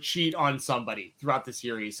show cheat on somebody throughout the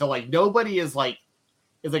series. So like nobody is like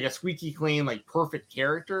a squeaky clean, like perfect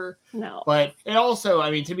character. No. But it also,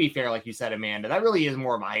 I mean, to be fair, like you said, Amanda, that really is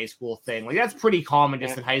more of a high school thing. Like that's pretty common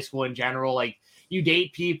just in high school in general. Like you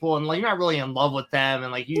date people and like you're not really in love with them,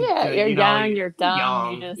 and like you're young, you're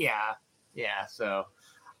dumb. Yeah. So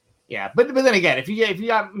Yeah, but then again, if you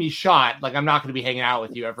got me shot, like I'm not going to be hanging out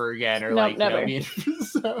with you ever again, or Nope, never.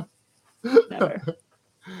 So. Never.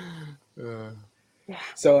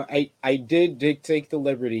 So I did take the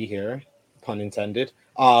liberty here, pun intended,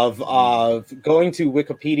 of going to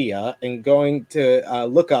Wikipedia and going to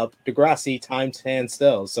look up Degrassi Time Stand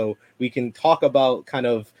Still, so we can talk about kind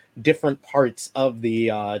of different parts of the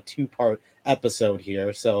 2-part episode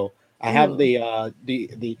here. So I have the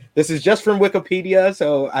this is just from Wikipedia,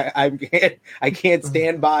 so I can't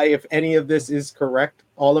stand by if any of this is correct,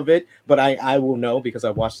 all of it, but I will know because I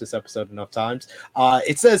watched this episode enough times.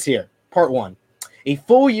 It says here, part 1. A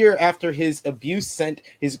full year after his abuse sent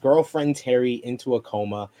his girlfriend Terry into a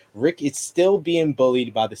coma, Rick is still being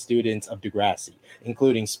bullied by the students of Degrassi,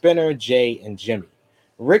 including Spinner, Jay, and Jimmy.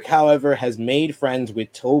 Rick, however, has made friends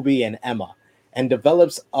with Toby and Emma and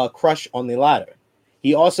develops a crush on the latter.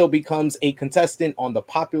 He also becomes a contestant on the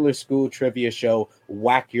popular school trivia show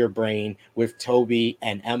Whack Your Brain with Toby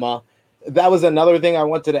and Emma. That was another thing I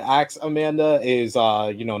wanted to ask Amanda is,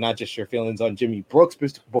 not just your feelings on Jimmy Brooks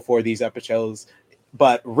before these episodes,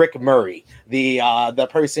 but Rick Murray, the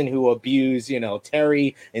person who abused,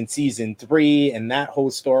 Terry in season 3 and that whole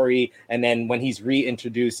story. And then when he's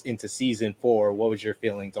reintroduced into season 4, what was your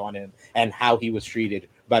feelings on him and how he was treated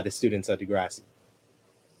by the students of Degrassi?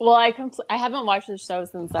 Well, I haven't watched the show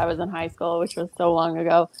since I was in high school, which was so long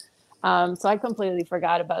ago. So I completely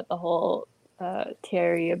forgot about the whole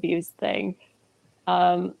Terry abuse thing.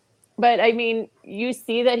 But I mean, you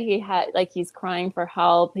see that he's crying for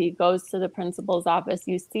help. He goes to the principal's office.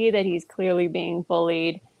 You see that he's clearly being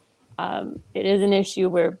bullied. It is an issue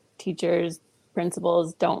where teachers,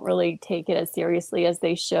 principals don't really take it as seriously as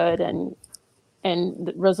they should,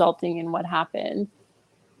 and resulting in what happened.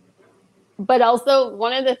 But also,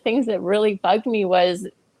 one of the things that really bugged me was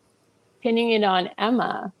pinning it on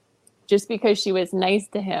Emma, just because she was nice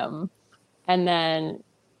to him, and then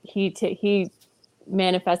he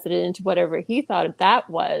manifested it into whatever he thought that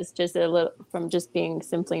was, just a little from just being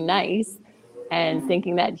simply nice, and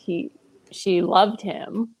thinking that she loved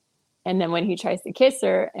him, and then when he tries to kiss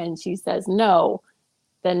her and she says no,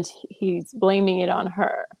 then he's blaming it on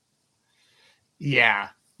her. Yeah,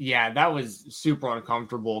 that was super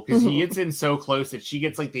uncomfortable because he gets in so close that she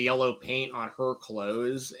gets like the yellow paint on her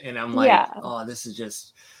clothes, and I'm like, oh, this is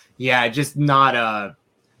just not a.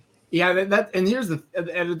 Yeah, that and here's at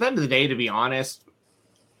the end of the day, to be honest,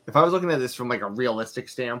 if I was looking at this from like a realistic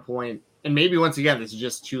standpoint, and maybe once again, this is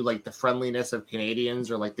just to like the friendliness of Canadians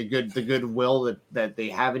or like the goodwill that they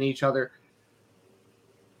have in each other.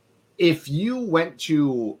 If you went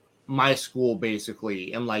to my school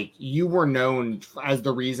basically and like you were known as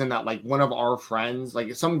the reason that like one of our friends,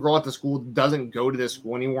 like some girl at the school doesn't go to this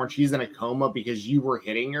school anymore and she's in a coma because you were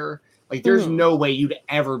hitting her, like there's no way you'd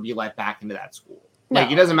ever be let back into that school. Like,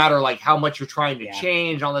 it doesn't matter, like, how much you're trying to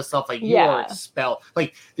change, all this stuff. Like, you are expelled.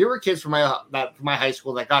 Like, there were kids from my high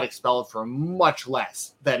school that got expelled for much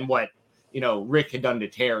less than what, Rick had done to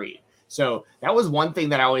Terry. So that was one thing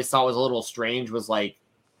that I always thought was a little strange was, like,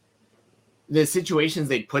 the situations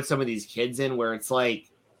they'd put some of these kids in where it's like,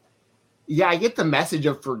 yeah, I get the message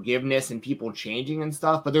of forgiveness and people changing and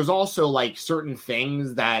stuff, but there's also, like, certain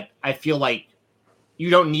things that I feel like you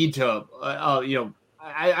don't need to,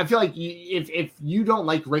 I feel like if you don't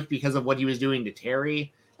like Rick because of what he was doing to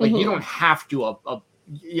Terry, like you don't have to.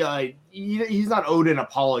 He's not owed an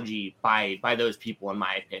apology by those people, in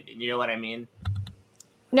my opinion. You know what I mean?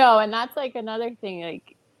 No, and that's like another thing.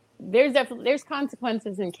 Like, there's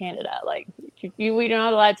consequences in Canada. Like, we're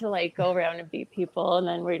not allowed to like go around and beat people, and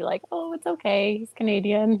then we're like, oh, it's okay. He's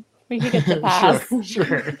Canadian. He gets a pass.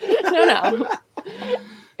 Sure. No.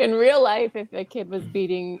 In real life, if a kid was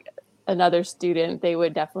beating another student, they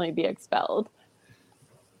would definitely be expelled.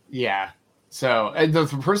 Yeah. So the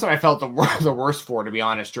person I felt the worst for, to be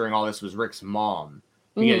honest, during all this was Rick's mom,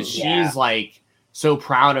 because she's like so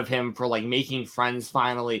proud of him for like making friends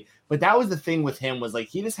finally. But that was the thing with him was like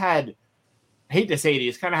he just had, I hate to say it, he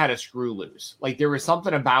just kind of had a screw loose. Like there was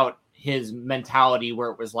something about his mentality where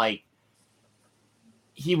it was like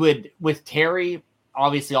he would, with Terry,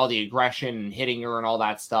 obviously all the aggression and hitting her and all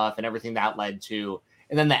that stuff and everything that led to.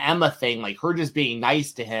 And then the Emma thing, like her just being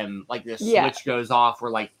nice to him, like this switch goes off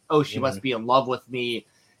where like, oh, she must be in love with me.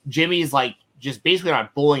 Jimmy's like just basically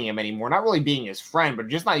not bullying him anymore, not really being his friend, but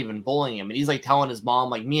just not even bullying him. And he's like telling his mom,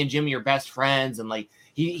 like, me and Jimmy are best friends. And like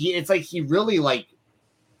he it's like he really like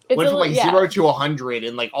went from like 0 to 100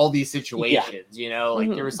 in like all these situations, like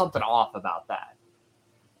there was something off about that.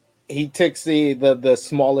 he takes the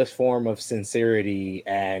smallest form of sincerity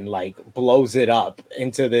and like blows it up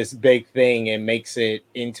into this big thing and makes it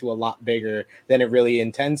into a lot bigger than it really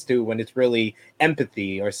intends to, when it's really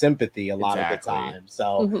empathy or sympathy a lot of the time.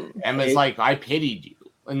 So Emma's like, I pitied you.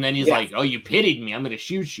 And then he's like, oh, you pitied me, I'm gonna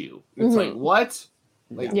shoot you. It's like, what?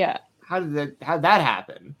 Like, how did that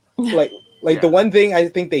happen? Like the one thing I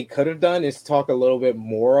think they could have done is talk a little bit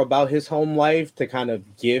more about his home life to kind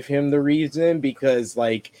of give him the reason, because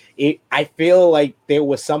like I feel like there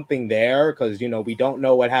was something there, because we don't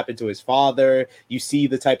know what happened to his father. You see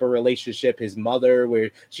the type of relationship his mother, where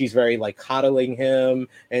she's very like coddling him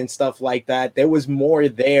and stuff like that. There was more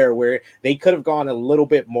there where they could have gone a little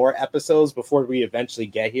bit more episodes before we eventually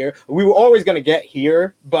get here. We were always going to get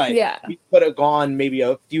here, but we could have gone maybe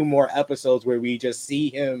a few more episodes where we just see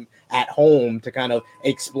him at home to kind of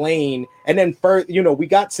explain. And then we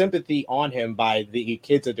got sympathy on him by the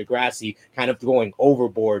kids of Degrassi kind of going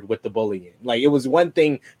overboard with the bullying. Like, it was one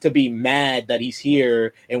thing to be mad that he's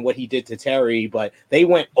here and what he did to Terry, but they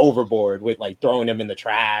went overboard with like throwing him in the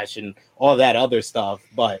trash and all that other stuff.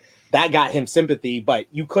 But that got him sympathy, but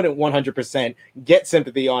you couldn't 100% get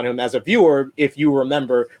sympathy on him as a viewer if you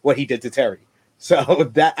remember what he did to Terry. So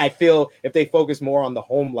that, I feel if they focus more on the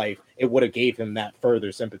home life, it would have gave him that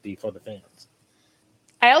further sympathy for the fans.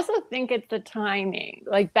 I also think it's the timing.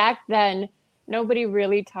 Like, back then, nobody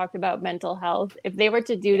really talked about mental health. If they were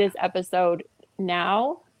to do this episode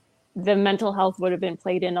now, the mental health would have been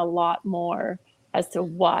played in a lot more as to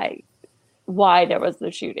why there was the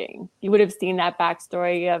shooting. You would have seen that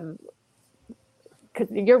backstory of, because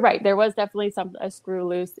you're right, there was definitely a screw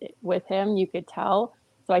loose with him, you could tell.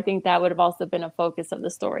 So I think that would have also been a focus of the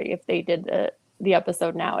story if they did the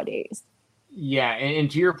episode nowadays. Yeah, and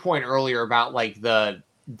to your point earlier about like the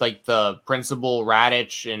principal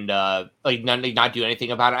Radich and not do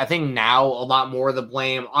anything about it. I think now a lot more of the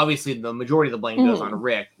blame, obviously the majority of the blame goes on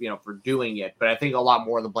Rick, for doing it, but I think a lot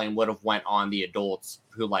more of the blame would have went on the adults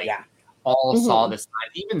who all saw this.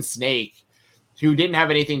 Even Snake, who didn't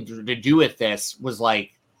have anything to do with this, was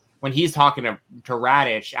like, when he's talking to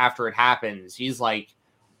Radich after it happens, he's like,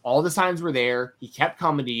 all the signs were there. He kept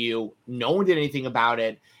coming to you. No one did anything about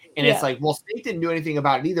it. And it's like, well, Snake didn't do anything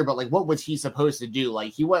about it either, but like, what was he supposed to do?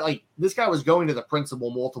 Like, he went, like, this guy was going to the principal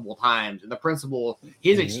multiple times, and the principal,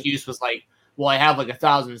 his excuse was like, well, I have like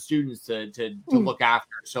 1,000 students to look after.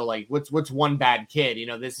 So like, what's one bad kid?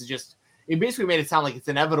 This is just, it basically made it sound like it's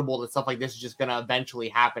inevitable that stuff like this is just going to eventually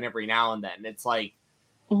happen every now and then. And it's like,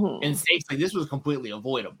 in Snake's, like, this was completely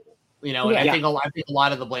avoidable. And I think a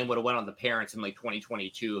lot of the blame would have went on the parents in like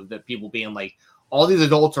 2022 of the people being like, all these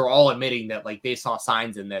adults are all admitting that like they saw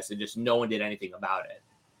signs in this and just no one did anything about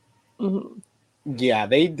it. Yeah,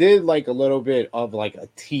 they did like a little bit of like a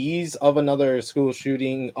tease of another school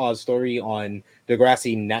shooting story on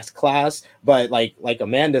Degrassi Next Class, but like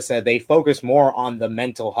Amanda said, they focus more on the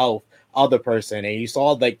mental health of the person, and you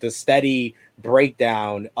saw like the steady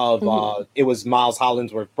breakdown of it was Miles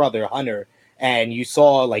Hollingsworth's brother Hunter. And you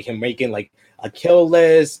saw like him making like a kill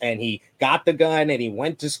list, and he got the gun and he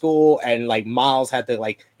went to school, and like Miles had to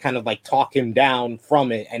like kind of like talk him down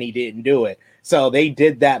from it, and he didn't do it. So they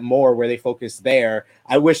did that more where they focused there.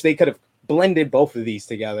 I wish they could have blended both of these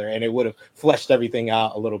together, and it would have fleshed everything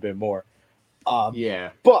out a little bit more.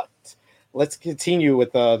 But let's continue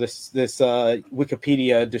with this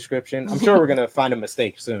Wikipedia description. I'm sure we're gonna find a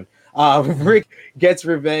mistake soon. Rick gets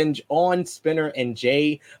revenge on Spinner and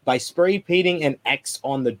Jay by spray painting an X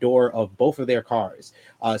on the door of both of their cars.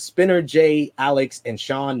 Spinner, Jay, Alex, and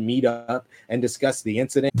Sean meet up and discuss the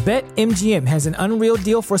incident. BetMGM has an unreal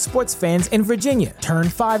deal for sports fans in Virginia. Turn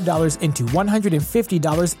 $5 into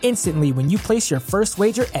 $150 instantly when you place your first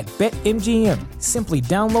wager at BetMGM. Simply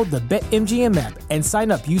download the BetMGM app and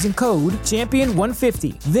sign up using code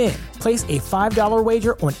Champion150. Then place a $5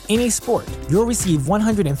 wager on any sport. You'll receive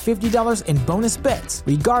 $150 in bonus bets,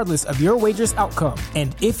 regardless of your wager's outcome.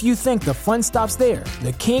 And if you think the fun stops there,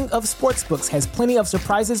 the king of sportsbooks has plenty of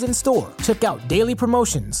surprises in store. Check out daily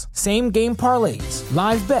promotions, same-game parlays,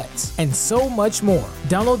 live bets, and so much more.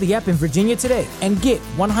 Download the app in Virginia today and get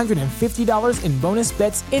 $150 in bonus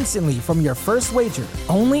bets instantly from your first wager,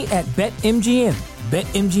 only at BetMGM.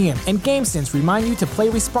 BetMGM and GameSense remind you to play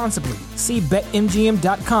responsibly. See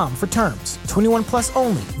BetMGM.com for terms. 21 plus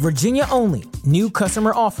only. Virginia only. New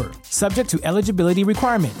customer offer. Subject to eligibility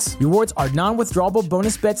requirements. Rewards are non-withdrawable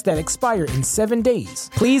bonus bets that expire in 7 days.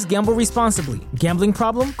 Please gamble responsibly. Gambling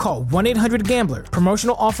problem? Call 1-800-GAMBLER.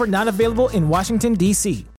 Promotional offer not available in Washington,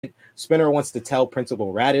 D.C. Spinner wants to tell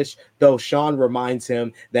Principal Radish, though Sean reminds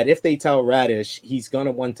him that if they tell Radish, he's going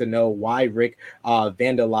to want to know why Rick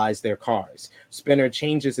vandalized their cars. Spinner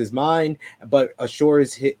changes his mind, but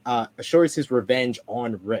assures his revenge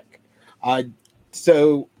on Rick.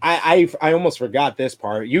 So I almost forgot this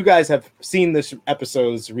part. You guys have seen this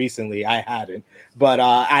episodes recently. I hadn't, but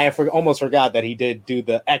almost forgot that he did do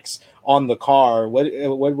the X on the car.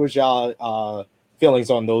 What was y'all feelings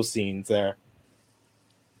on those scenes there?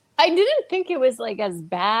 I didn't think it was like as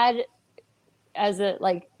bad as it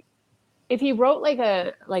like if he wrote like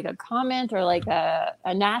a comment or like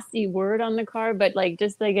a nasty word on the car, but like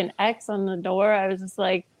just like an X on the door. I was just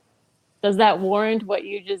like, does that warrant what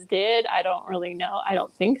you just did? I don't really know. I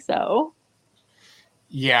don't think so.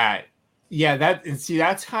 Yeah.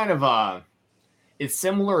 That's kind of it's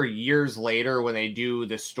similar years later when they do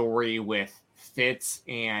the story with Fitz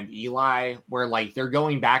and Eli, where like they're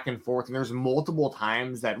going back and forth, and there's multiple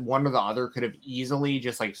times that one or the other could have easily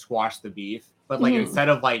just like squashed the beef, but like instead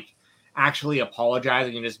of like actually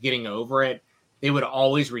apologizing and just getting over it, they would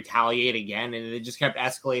always retaliate again, and it just kept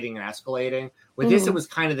escalating and escalating. With this, it was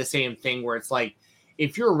kind of the same thing where it's like,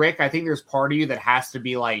 if you're Rick, I think there's part of you that has to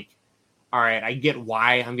be like, all right, I get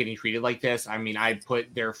why I'm getting treated like this. I mean, I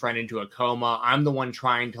put their friend into a coma. I'm the one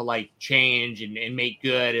trying to like change and make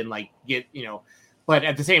good and like get, but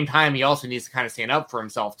at the same time, he also needs to kind of stand up for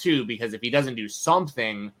himself too, because if he doesn't do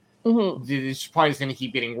something, it's probably just going to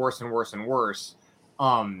keep getting worse and worse and worse.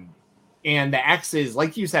 And the X's,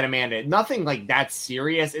 like you said, Amanda, nothing like that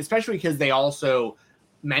serious, especially because they also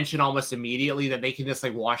mention almost immediately that they can just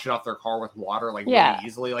like wash it off their car with water like really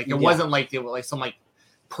easily. Like it wasn't like they were like some like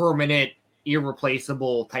permanent,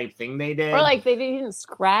 irreplaceable type thing they did. Or like they didn't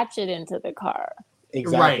scratch it into the car.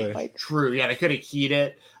 Exactly. Right. Like, true. Yeah, they could have keyed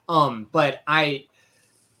it. But I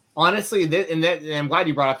honestly, and I'm glad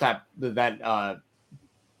you brought up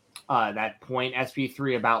that point,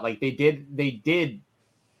 SP3, about like they did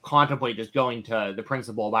contemplate just going to the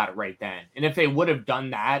principal about it right then. And if they would have done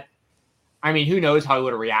that, I mean, who knows how he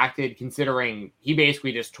would have reacted, considering he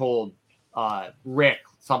basically just told Rick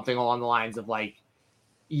something along the lines of like,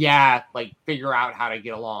 yeah, like figure out how to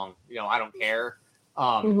get along. I don't care.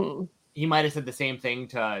 He might have said the same thing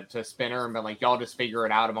to Spinner and been like, y'all just figure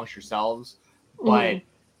it out amongst yourselves. But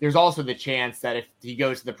there's also the chance that if he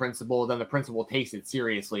goes to the principal, then the principal takes it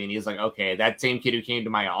seriously. And he's like, okay, that same kid who came to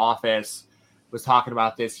my office was talking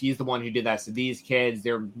about this. He's the one who did that to these kids.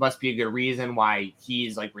 There must be a good reason why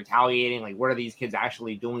he's like retaliating. Like, what are these kids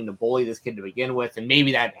actually doing to bully this kid to begin with? And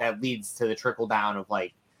maybe that leads to the trickle down of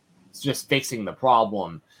like, it's just fixing the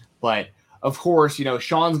problem. But of course,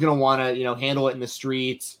 Sean's going to want to, handle it in the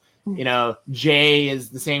streets. Jay is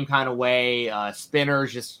the same kind of way.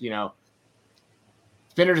 Spinner's just,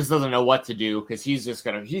 Spinner just doesn't know what to do because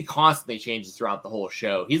he constantly changes throughout the whole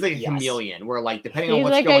show. He's like a chameleon where like, depending on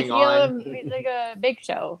what's going on. He's like a Big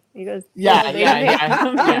Show. He goes, exactly.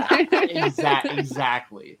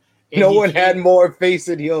 And no one had more face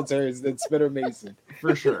and heel turns than Spinner Mason.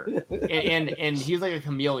 For sure. And he's like a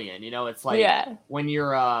chameleon, it's like when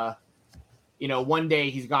you're, one day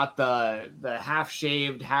he's got the half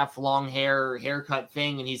shaved, half long haircut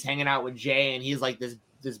thing, and he's hanging out with Jay, and he's like this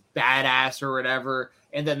badass or whatever.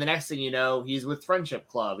 And then the next thing you know, he's with Friendship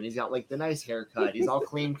Club, and he's got like the nice haircut. He's all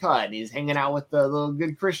clean cut, and he's hanging out with the little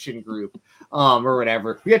good Christian group, or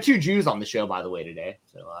whatever. We got 2 Jews on the show, by the way, today.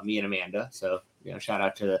 So me and Amanda. So shout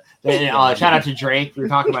out to shout out to Drake. We were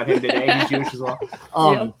talking about him today. He's Jewish as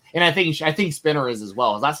well. And I think Spinner is as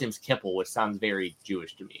well. His last name's Kipple, which sounds very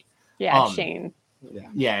Jewish to me. Yeah, Shane.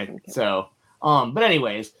 Yeah. So, but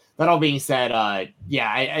anyways, that all being said,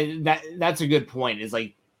 that's a good point. Is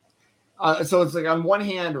like. So it's like on one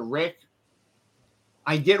hand, Rick,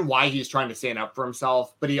 I get why he's trying to stand up for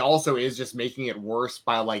himself, but he also is just making it worse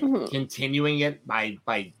by like continuing it by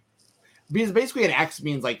because basically an X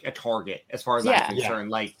means like a target as far as I'm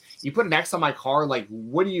concerned. Like you put an X on my car, like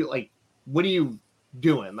what are you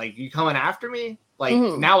doing? Like you coming after me? Like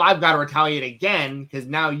now I've got to retaliate again because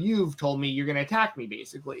now you've told me you're going to attack me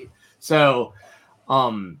basically. So,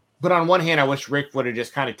 but on one hand, I wish Rick would have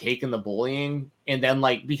just kind of taken the bullying and then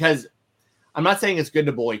like, because I'm not saying it's good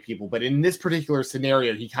to bully people, but in this particular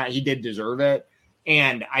scenario, he did deserve it.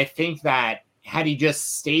 And I think that had he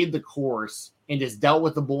just stayed the course and just dealt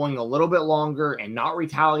with the bullying a little bit longer and not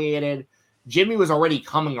retaliated, Jimmy was already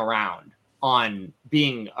coming around on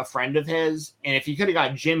being a friend of his. And if he could have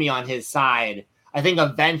got Jimmy on his side, I think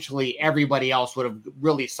eventually everybody else would have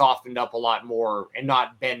really softened up a lot more and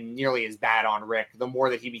not been nearly as bad on Rick. The more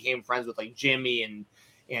that he became friends with like Jimmy and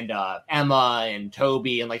Emma and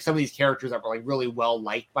Toby and like some of these characters that were like really well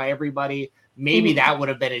liked by everybody, maybe that would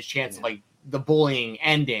have been his chance of like the bullying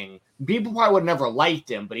ending, people probably would have never liked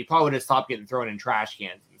him, but he probably would have stopped getting thrown in trash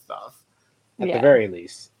cans and stuff. At the very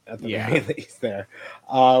least. Very least there.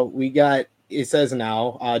 It says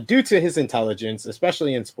now, due to his intelligence,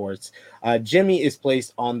 especially in sports, Jimmy is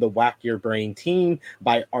placed on the Whack Your Brain team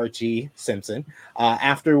by Archie Simpson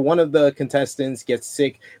after one of the contestants gets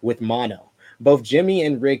sick with mono. Both Jimmy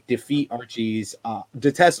and Rick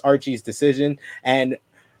detest Archie's decision, and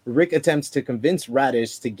Rick attempts to convince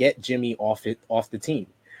Radish to get Jimmy off the team.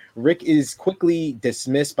 Rick is quickly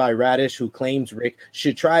dismissed by Radish, who claims Rick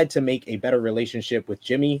should try to make a better relationship with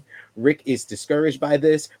Jimmy. Rick is discouraged by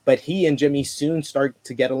this, but he and Jimmy soon start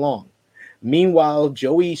to get along. Meanwhile,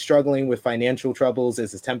 Joey, struggling with financial troubles,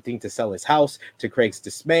 is attempting to sell his house to Craig's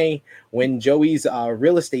dismay. When Joey's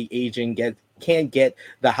real estate agent can't get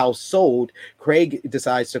the house sold, Craig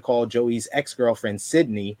decides to call Joey's ex-girlfriend,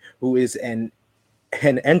 Sydney, who is an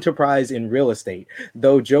enterprise in real estate.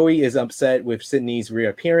 Though Joey is upset with Sydney's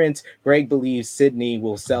reappearance, Greg believes Sydney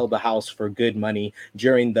will sell the house for good money.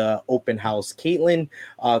 During the open house, Caitlin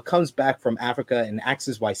comes back from Africa and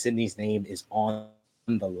asks why Sydney's name is on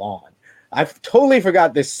the lawn. I totally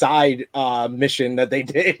forgot this side mission that they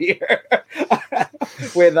did here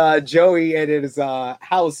with Joey and his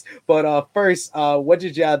house. But first, what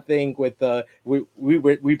did y'all think with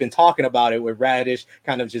we've been talking about it with Radish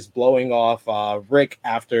kind of just blowing off Rick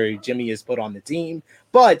after Jimmy is put on the team?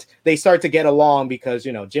 But they start to get along because,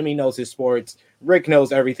 you know, Jimmy knows his sports, Rick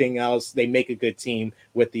knows everything else. They make a good team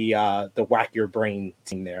with the Whack Your Brain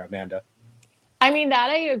team there, Amanda. I mean,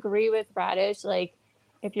 that I agree with Radish. Like,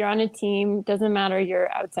 if you're on a team, doesn't matter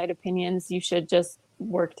your outside opinions, you should just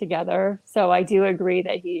work together. So I do agree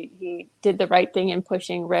that he did the right thing in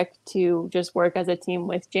pushing Rick to just work as a team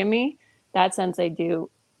with Jimmy. That sense, I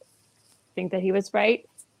do think that he was right.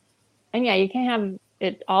 And yeah, you can't have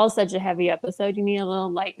it all such a heavy episode. You need a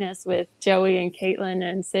little lightness with Joey and Caitlin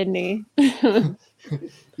and Sydney.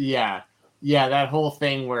 Yeah, that whole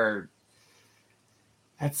thing where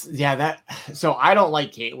so I don't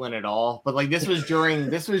like Caitlyn at all, but like this was during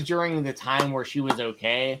the time where she was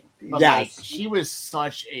okay. But like she was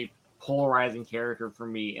such a polarizing character for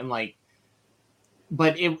me, and like,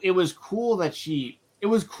 but it was cool that it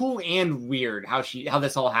was cool and weird how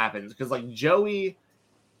this all happens, because like Joey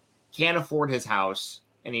can't afford his house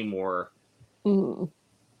anymore. Mm.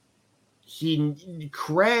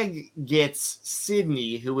 Craig gets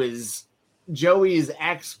Sydney, who is Joey's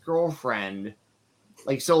ex-girlfriend.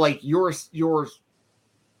 Like, so like your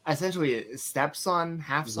essentially a stepson,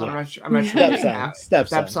 half son. Yeah. I'm not sure.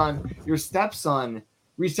 Stepson. Your stepson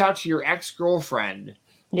reached out to your ex-girlfriend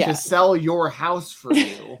to sell your house for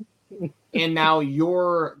you, and now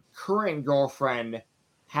your current girlfriend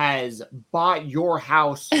has bought your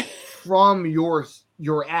house from your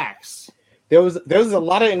ex. There was a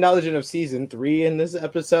lot of acknowledgement of season 3 in this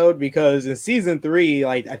episode, because in season 3,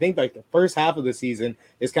 like I think like the first half of the season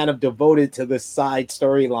is kind of devoted to the side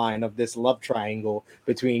storyline of this love triangle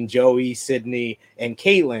between Joey, Sydney, and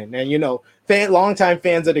Caitlin. And you know, longtime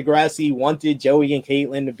fans of Degrassi wanted Joey and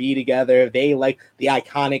Caitlin to be together. They like the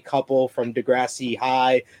iconic couple from Degrassi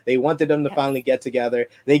High. They wanted them to finally get together.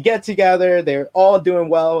 They get together. They're all doing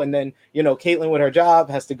well. And then, you know, Caitlin with her job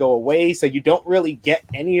has to go away. So you don't really get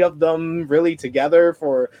any of them really together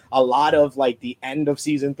for a lot of like the end of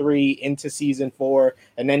season 3 into season 4.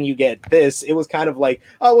 And then you get this. It was kind of like,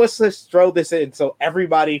 oh, let's just throw this in. So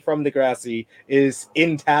everybody from Degrassi is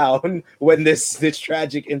in town when this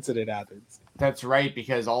tragic incident happens. That's right,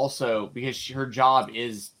 because her job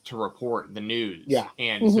is to report the news. Yeah.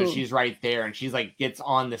 And so she's right there, and she's like gets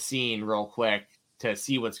on the scene real quick to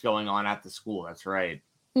see what's going on at the school. That's right.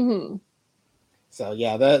 Mm-hmm. So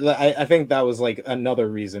yeah, I think that was like another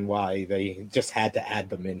reason why they just had to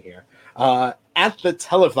add them in here. At the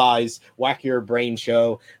televised Whack Your Brain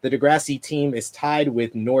show, the Degrassi team is tied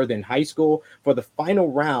with Northern High School. For the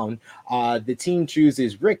final round, the team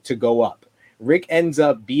chooses Rick to go up. Rick ends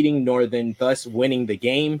up beating Northern, thus winning the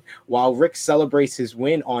game. While Rick celebrates his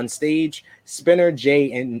win on stage, Spinner,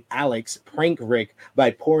 Jay, and Alex prank Rick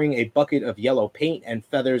by pouring a bucket of yellow paint and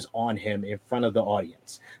feathers on him in front of the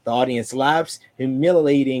audience. The audience laughs,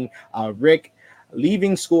 humiliating Rick.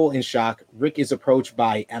 Leaving school in shock, Rick is approached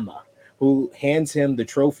by Emma, who hands him the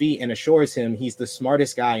trophy and assures him he's the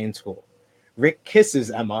smartest guy in school. Rick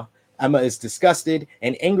kisses Emma. Emma is disgusted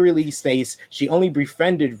and angrily states she only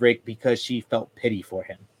befriended Rick because she felt pity for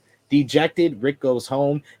him. Dejected, Rick goes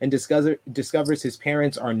home and discovers his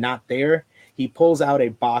parents are not there. He pulls out a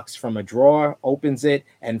box from a drawer, opens it,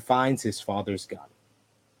 and finds his father's gun.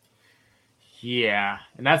 Yeah,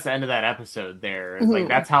 and that's the end of that episode there. It's like,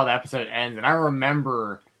 that's how the episode ends. And I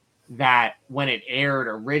remember that when it aired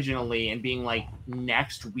originally and being like,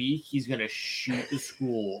 next week he's gonna shoot the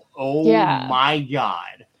school. Oh my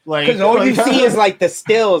God. Like, because all you see is like the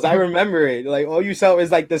stills. I remember it. Like all you saw is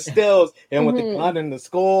like the stills, and with the gun in the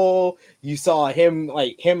school. You saw him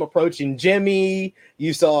approaching Jimmy.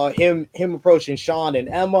 You saw him approaching Sean and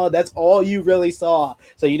Emma. That's all you really saw.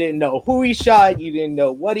 So you didn't know who he shot. You didn't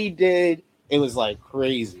know what he did. It was like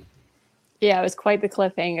crazy. Yeah, it was quite the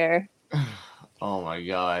cliffhanger. Oh my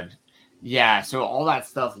God. Yeah. So all that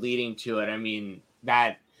stuff leading to it. I mean,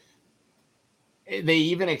 that. They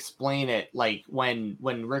even explain it like when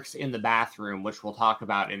Rick's in the bathroom, which we'll talk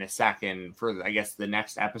about in a second for, I guess, the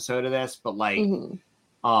next episode of this. But like,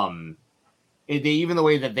 even the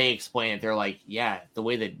way that they explain it, they're like, yeah, the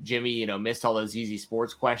way that Jimmy, missed all those easy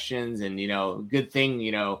sports questions, and good thing,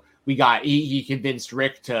 we got he convinced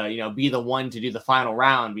Rick to be the one to do the final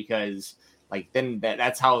round, because like then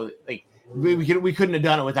that's how like we couldn't have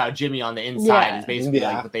done it without Jimmy on the inside is basically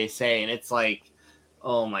like what they say, and it's like,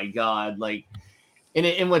 oh my God, like.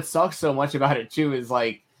 And what sucks so much about it too is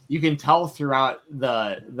like you can tell throughout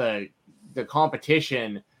the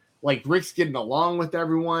competition, like Rick's getting along with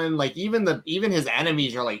everyone. Like even his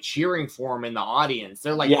enemies are like cheering for him in the audience.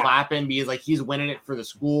 They're like clapping because like he's winning it for the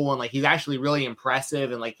school, and like he's actually really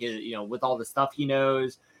impressive, and like with all the stuff he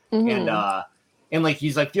knows, and like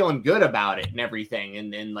he's like feeling good about it and everything.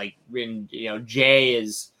 And like when Jay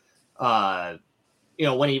is when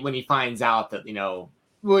he finds out that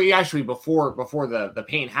well, actually, before the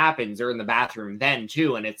pain happens, they're in the bathroom then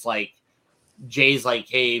too, and it's like Jay's like,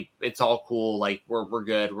 "Hey, it's all cool. Like, we're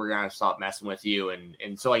good. We're gonna stop messing with you."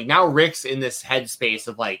 And so like now Rick's in this headspace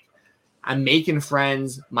of like, I'm making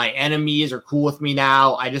friends. My enemies are cool with me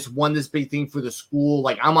now. I just won this big thing for the school.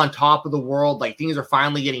 Like, I'm on top of the world. Like, things are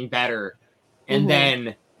finally getting better. And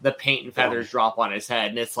then the paint and feathers drop on his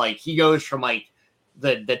head, and it's like he goes from like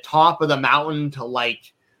the top of the mountain to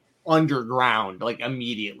like underground like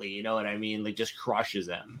immediately, you know what I mean? Like just crushes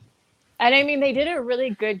him. And I mean, they did a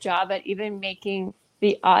really good job at even making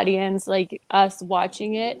the audience, like us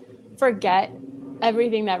watching it, forget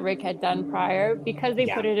everything that Rick had done prior, because they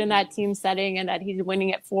put it in that team setting and that he's winning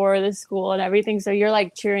it for the school and everything. So you're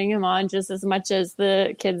like cheering him on just as much as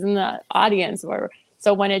the kids in the audience were.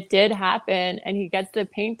 So when it did happen and he gets the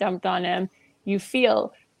paint dumped on him, you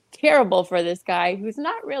feel terrible for this guy who's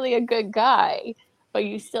not really a good guy, but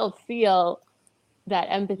you still feel that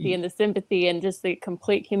empathy and the sympathy and just the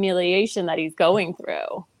complete humiliation that he's going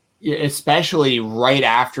through. Yeah, especially right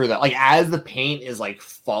after that, like as the paint is like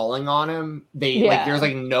falling on him, like there's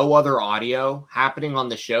like no other audio happening on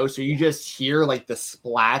the show, so you just hear like the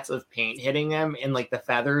splats of paint hitting him and like the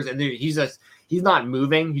feathers, and he's not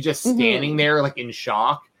moving, he's just standing there like in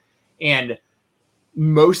shock. And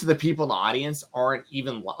most of the people in the audience aren't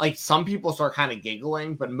even like, some people start kind of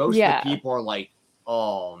giggling, but most of the people are like,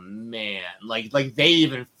 oh man, like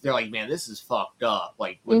they're like, man, this is fucked up.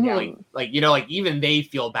 Like, like even they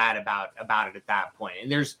feel bad about it at that point. And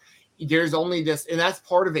there's only this, and that's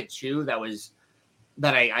part of it too.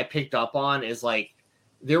 That I picked up on is like,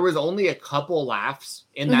 there was only a couple laughs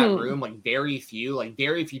in that room, like very few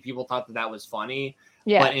people thought that was funny.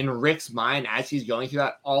 Yeah. But in Rick's mind, as he's going through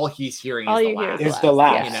that, all he's hearing is the laugh. It's the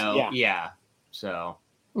laugh. So.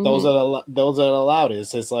 Those are the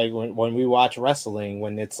loudest. It's like when we watch wrestling,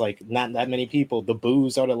 when it's like not that many people, the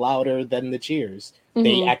boos are the louder than the cheers.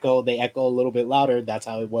 They echo a little bit louder. That's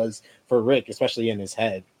how it was for Rick, especially in his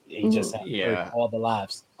head. He just heard all the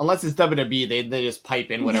laughs. Unless it's WWE, they just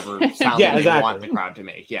pipe in whatever sound they want the crowd to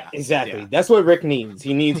make. Yeah, exactly. Yeah. That's what Rick needs.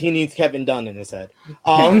 He needs Kevin Dunn in his head.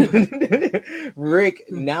 Rick,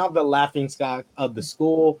 now the laughingstock of the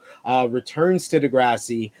school, returns to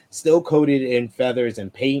Degrassi, still coated in feathers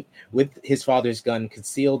and paint, with his father's gun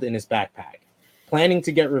concealed in his backpack. Planning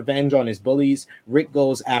to get revenge on his bullies, Rick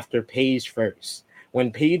goes after Paige first. When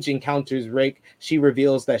Paige encounters Rick, she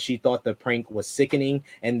reveals that she thought the prank was sickening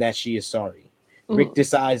and that she is sorry. Rick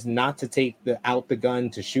decides not to take out the gun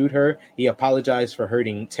to shoot her. He apologizes for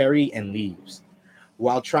hurting Terry and leaves.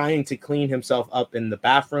 While trying to clean himself up in the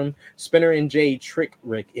bathroom, Spinner and Jay trick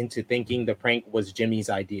Rick into thinking the prank was Jimmy's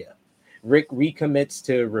idea. Rick recommits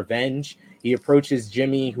to revenge. He approaches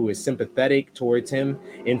Jimmy, who is sympathetic towards him,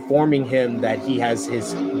 informing him that he has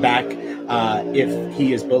his back if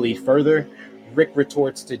he is bullied further. Rick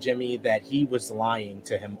retorts to Jimmy that he was lying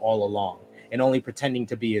to him all along and only pretending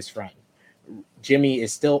to be his friend. Jimmy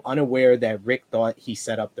is still unaware that Rick thought he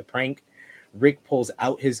set up the prank. Rick pulls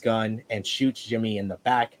out his gun and shoots Jimmy in the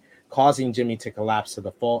back, causing Jimmy to collapse to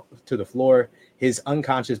the floor. His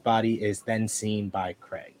unconscious body is then seen by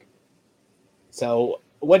Craig. So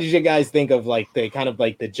what did you guys think of like the kind of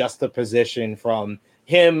like the juxtaposition from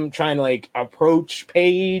him trying to like approach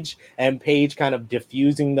Paige and Paige kind of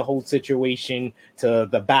diffusing the whole situation to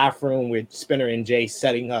the bathroom with Spinner and Jay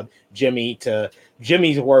setting up Jimmy to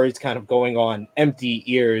Jimmy's words kind of going on empty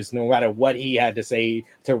ears. No matter what he had to say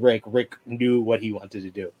to Rick, Rick knew what he wanted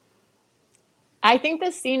to do. I think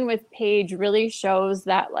the scene with Paige really shows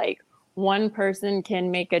that like one person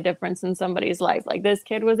can make a difference in somebody's life. Like this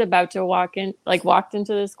kid was about to walked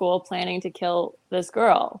into the school planning to kill this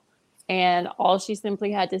girl. And all she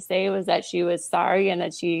simply had to say was that she was sorry and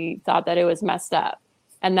that she thought that it was messed up.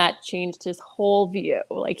 And that changed his whole view.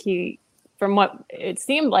 Like from what it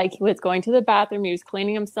seemed like, he was going to the bathroom, he was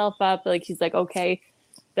cleaning himself up. Like he's like, okay,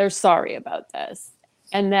 they're sorry about this.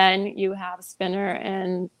 And then you have Spinner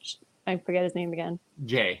and I forget his name again.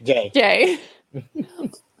 Jay.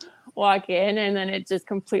 Walk in, and then it just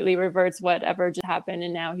completely reverts whatever just happened.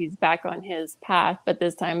 And now he's back on his path. But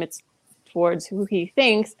this time it's towards who he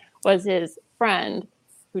thinks was his friend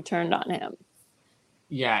who turned on him.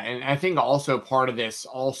 Yeah, and I think also part of this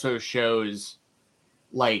also shows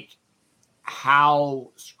like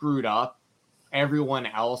how screwed up everyone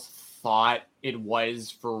else thought it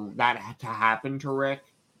was for that to happen to Rick,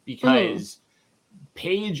 because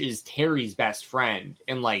Paige is Terry's best friend,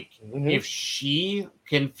 and like if she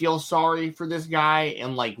can feel sorry for this guy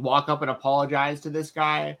and like walk up and apologize to this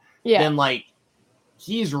guy, then like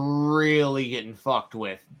he's really getting fucked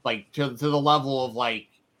with, like to the level of like,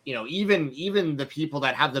 you know, even the people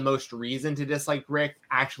that have the most reason to dislike Rick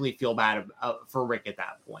actually feel bad for Rick at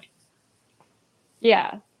that point.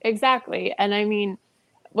 Yeah, exactly. And I mean,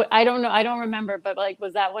 I don't know, I don't remember, but like,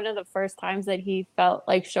 was that one of the first times that he felt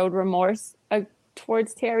like showed remorse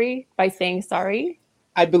towards Terry by saying sorry?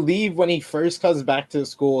 I believe when he first comes back to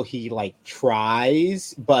school, he like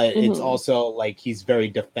tries, but it's also like he's very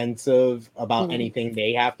defensive about anything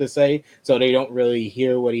they have to say, so they don't really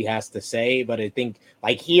hear what he has to say. But I think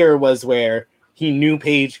like here was where he knew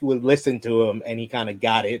Paige would listen to him, and he kind of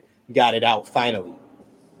got it out finally.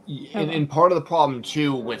 And part of the problem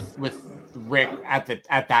too with Rick at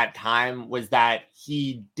that time was that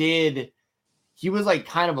he was like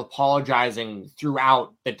kind of apologizing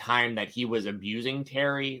throughout the time that he was abusing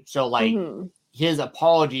Terry. So like his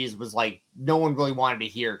apologies was like no one really wanted to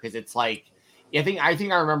hear, because it's like I think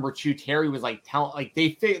I remember too, Terry was like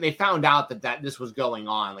they found out that this was going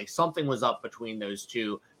on, like something was up between those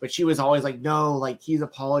two, but she was always like, no, like he's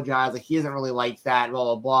apologized, like he isn't really like that, blah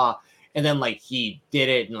blah blah. And then like he did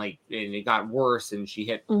it, and it got worse, and she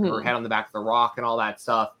hit her head on the back of the rock and all that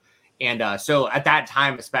stuff. And so at that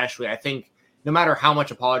time especially, I think no matter how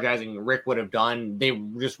much apologizing Rick would have done, they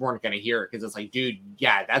just weren't going to hear it, because it's like, dude,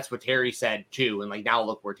 yeah, that's what Terry said too, and like now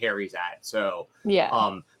look where Terry's at. So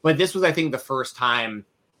but this was, I think, the first time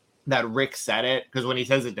that Rick said it, because when he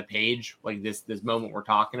says it to Paige, like this moment we're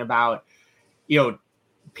talking about, you know,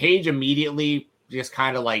 Paige immediately just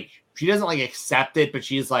kind of like, she doesn't like accept it, but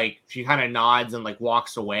she's like, she kind of nods and like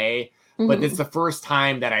walks away. But it's the first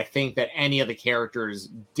time that I think that any of the characters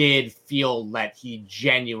did feel that he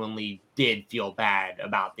genuinely did feel bad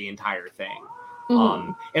about the entire thing.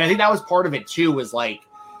 And I think that was part of it too, was like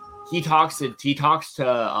he talks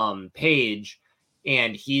to Paige,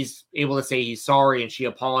 and he's able to say he's sorry, and she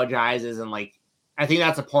apologizes, and like I think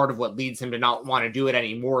that's a part of what leads him to not want to do it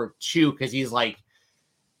anymore too, because he's like,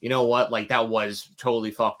 you know what, like that was totally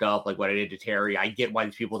fucked up, like what I did to Terry. I get why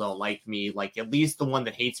these people don't like me. Like at least the one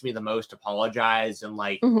that hates me the most apologized, and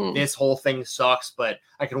like this whole thing sucks, but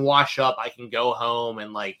I can wash up, I can go home,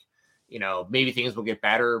 and like, you know, maybe things will get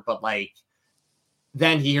better. But like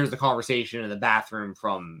then he hears the conversation in the bathroom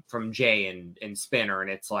from Jay and Spinner, and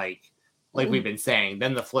it's like we've been saying,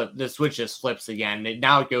 then the switch just flips again.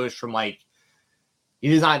 Now it goes from like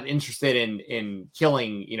he's not interested in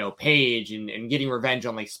killing, you know, Paige and getting revenge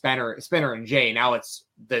on like Spinner and Jay. Now it's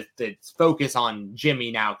the focus on Jimmy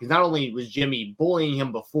now, because not only was Jimmy bullying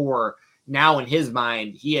him before, now in his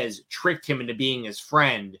mind he has tricked him into being his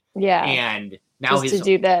friend. Yeah, and now just to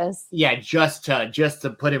do this. Yeah, just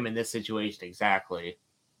to put him in this situation. Exactly.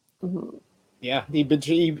 Yeah,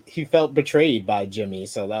 he felt betrayed by Jimmy,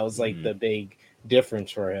 so that was like the big difference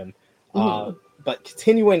for him. But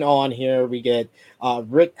continuing on here, we get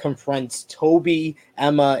Rick confronts Toby,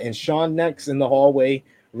 Emma, and Sean next in the hallway.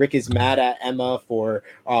 Rick is mad at Emma for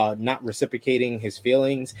not reciprocating his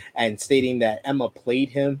feelings and stating that Emma played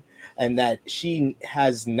him and that she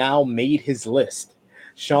has now made his list.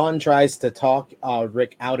 Sean tries to talk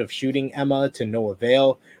Rick out of shooting Emma to no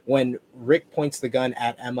avail. When Rick points the gun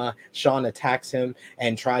at Emma, Sean attacks him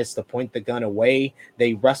and tries to point the gun away.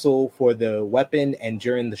 They wrestle for the weapon, and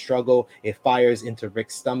during the struggle, it fires into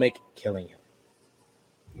Rick's stomach, killing him.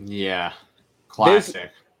 Yeah,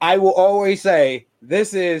 classic. I will always say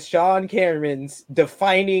this is Sean Cameron's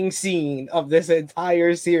defining scene of this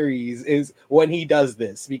entire series is when he does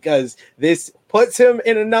this, because this puts him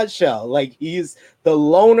in a nutshell. Like, he's the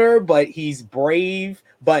loner, but he's brave,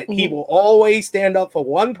 but he will always stand up for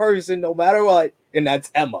one person no matter what, and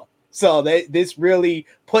that's Emma. So this really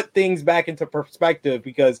put things back into perspective,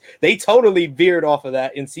 because they totally veered off of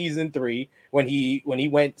that in season 3 when he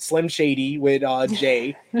went Slim Shady with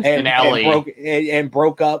Jay and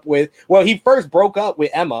broke up with. Well, he first broke up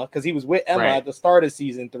with Emma because he was with Emma at the start of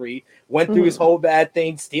season 3. Went through his whole bad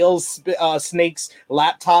thing, steals Snake's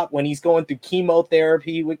laptop when he's going through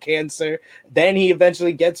chemotherapy with cancer. Then he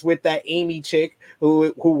eventually gets with that Amy chick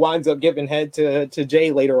who winds up giving head to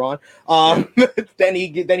Jay later on. Then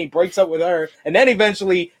he breaks up with her, and then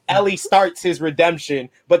eventually Ellie starts his redemption,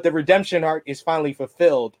 but the redemption arc is finally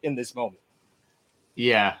fulfilled in this moment.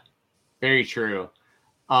 Yeah, very true.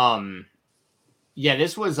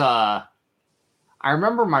 This was I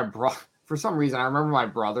remember for some reason I remember my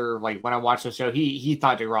brother, like, when I watched the show, he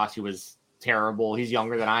thought Degrassi was terrible. He's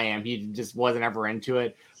younger than I am. He just wasn't ever into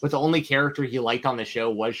it. But the only character he liked on the show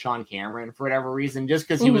was Sean Cameron for whatever reason, just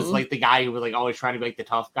because he was like the guy who was like always trying to be like the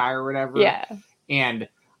tough guy or whatever. Yeah. And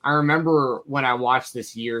I remember when I watched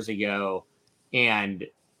this years ago, and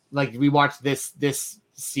like we watched this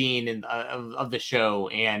scene of the show,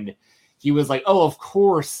 and he was like, oh, of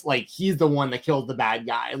course, like, he's the one that killed the bad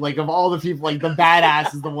guy. Like, of all the people, like, the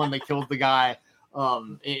badass is the one that killed the guy,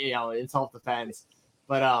 in self-defense.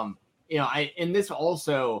 But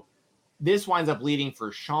this winds up leading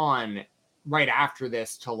for Sean right after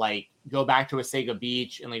this to, like, go back to Osage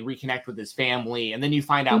Beach and, like, reconnect with his family. And then you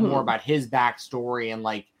find out more about his backstory and,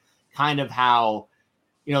 like, kind of how,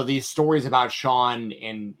 these stories about Sean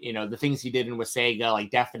and, the things he did in Wasaga,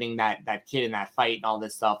 like deafening that kid in that fight and all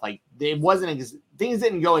this stuff. Like, things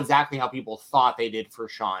didn't go exactly how people thought they did for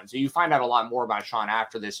Sean. So you find out a lot more about Sean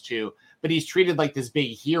after this too, but he's treated like this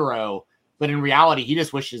big hero, but in reality, he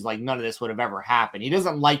just wishes like none of this would have ever happened. He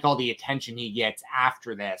doesn't like all the attention he gets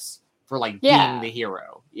after this for like being the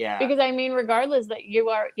hero. Yeah. Because I mean, regardless that he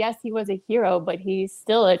was a hero, but he's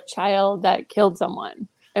still a child that killed someone.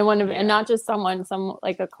 And not just someone,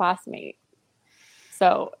 like a classmate.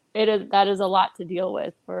 So that is a lot to deal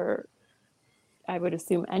with for, I would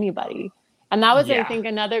assume, anybody. And that was, I think,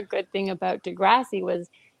 another good thing about Degrassi was,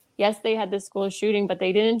 yes, they had the school shooting, but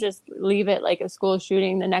they didn't just leave it like a school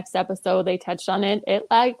shooting. The next episode, they touched on it. It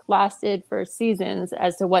like lasted for seasons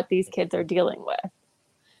as to what these kids are dealing with.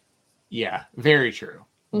 Yeah, very true.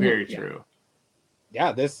 Very true.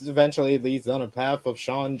 Yeah, this eventually leads on a path of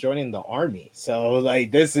Sean joining the army. So, like,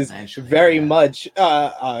 this is very much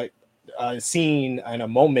a scene and a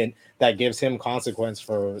moment that gives him consequence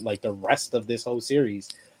for, like, the rest of this whole series.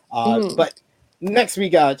 But next we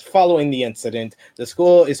got, following the incident, the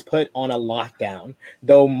school is put on a lockdown,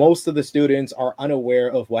 though most of the students are unaware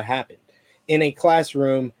of what happened. In a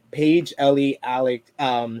classroom, Paige, Ellie, Ashley,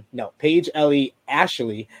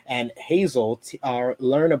 and Hazel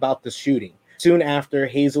learn about the shooting. Soon after,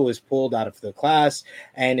 Hazel is pulled out of the class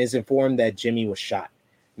and is informed that Jimmy was shot.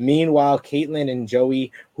 Meanwhile, Caitlin and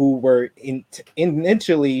Joey, who were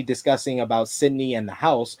initially discussing about Sydney and the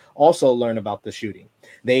house, also learn about the shooting.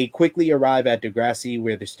 They quickly arrive at Degrassi,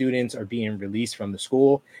 where the students are being released from the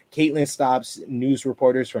school. Caitlin stops news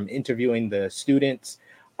reporters from interviewing the students.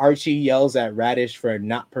 Archie yells at Radish for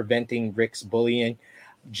not preventing Rick's bullying.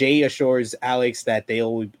 Jay assures Alex that they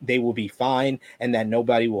will be fine and that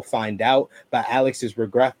nobody will find out, but Alex is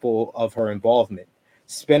regretful of her involvement.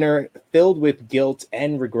 Spinner, filled with guilt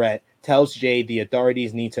and regret, tells Jay the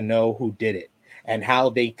authorities need to know who did it and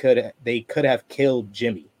how they could have killed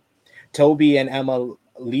Jimmy. Toby and Emma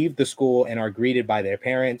leave the school and are greeted by their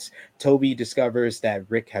parents. Toby discovers that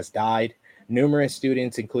Rick has died. Numerous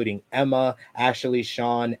students, including Emma, Ashley,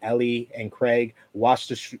 Sean, Ellie, and Craig, watch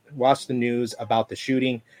the news about the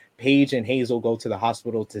shooting. Paige and Hazel go to the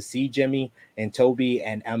hospital to see Jimmy, and Toby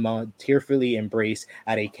and Emma tearfully embrace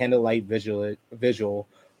at a candlelight visual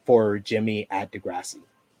for Jimmy at Degrassi.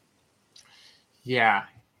 Yeah,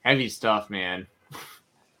 heavy stuff, man.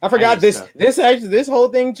 I forgot this whole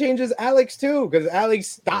thing changes Alex too, because Alex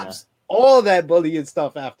stops all that bullying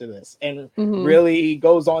stuff after this and really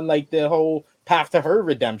goes on like the whole path to her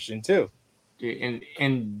redemption too. Dude,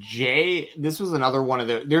 and Jay, this was another one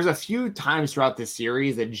of there's a few times throughout this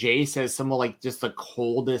series that Jay says some of like just the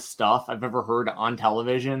coldest stuff I've ever heard on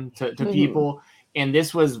television to people. And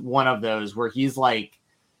this was one of those where he's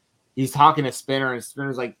talking to Spinner, and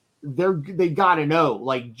Spinner's like, they gotta know,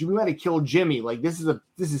 like, we might have killed Jimmy. Like, this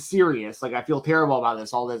is serious. Like, I feel terrible about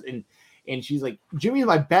this, all this. And And she's like, Jimmy's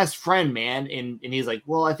my best friend, man. And he's like,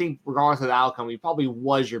 well, I think regardless of the outcome, he probably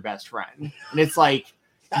was your best friend. And it's like,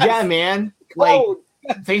 yeah, man. Like,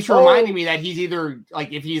 thanks for reminding me that he's either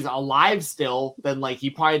like, if he's alive still, then like he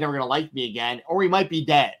probably never gonna like me again, or he might be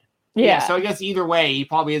dead. Yeah. So I guess either way, he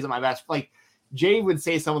probably isn't my best. Like Jay would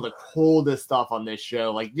say some of the coldest stuff on this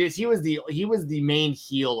show. Like this, he was the main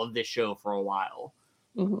heel of this show for a while.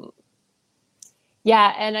 Mm-hmm.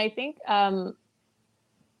 Yeah, and I think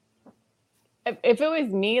if it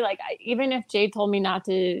was me, like even if Jay told me not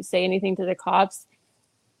to say anything to the cops,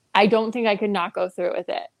 I don't think I could not go through with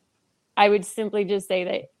it. I would simply just say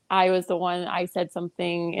that I was the one, I said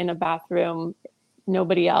something in a bathroom,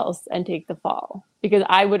 nobody else, and take the fall, because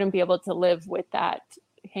I wouldn't be able to live with that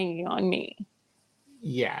hanging on me.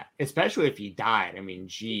 Yeah, especially if he died. I mean,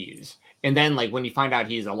 geez. And then, like, when you find out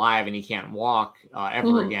he's alive and he can't walk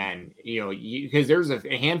ever again, you know, because there's a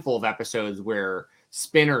handful of episodes where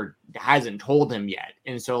Spinner hasn't told him yet.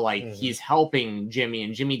 And so, like, he's helping Jimmy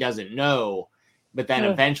and Jimmy doesn't know. But then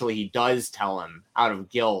eventually he does tell him out of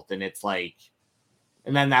guilt. And it's like,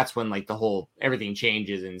 and then that's when, like, everything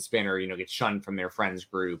changes and Spinner, you know, gets shunned from their friends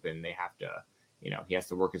group and they have to, you know, he has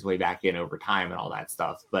to work his way back in over time and all that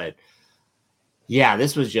stuff. But yeah,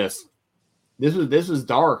 this was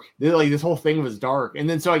dark. This whole thing was dark. And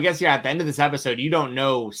then, so I guess, yeah, at the end of this episode, you don't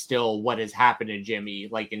know still what has happened to Jimmy.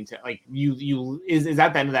 Like, into like is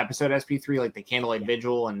that the end of the episode, SP3, like the candlelight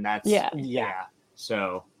vigil? And that's, yeah.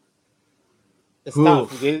 So it's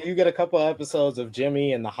tough. You get a couple of episodes of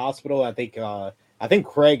Jimmy in the hospital. I think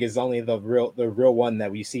Craig is only the real one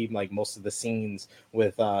that we see, like, most of the scenes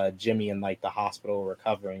with Jimmy in, like, the hospital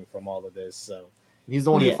recovering from all of this. So he's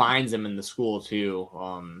the one who finds him in the school too.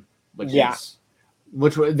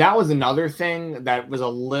 That was another thing that was a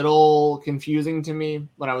little confusing to me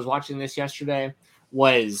when I was watching this yesterday.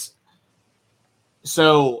 Was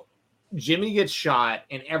so Jimmy gets shot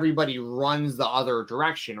and everybody runs the other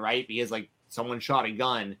direction, right? Because like someone shot a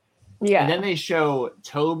gun. Yeah. And then they show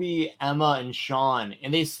Toby, Emma, and Sean,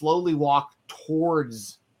 and they slowly walk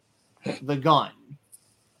towards the gun.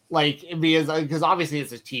 Like, because obviously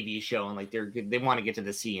it's a TV show and like they want to get to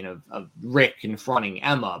the scene of Rick confronting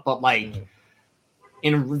Emma, but like,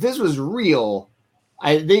 and if this was real,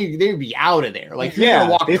 they'd be out of there. Like,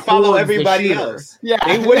 they follow everybody else. Yeah,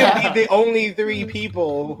 they wouldn't be the only three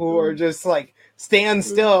people who are just like stand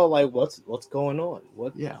still. Like, what's going on?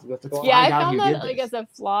 What's going on? Yeah, I found that like as a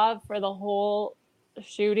flaw for the whole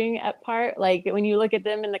shooting at part. Like when you look at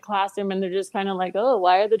them in the classroom and they're just kind of like, oh,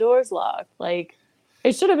 why are the doors locked? Like,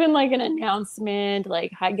 it should have been like an announcement,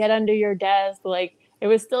 like get under your desk. Like it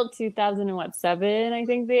was still 2007, I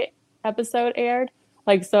think the episode aired.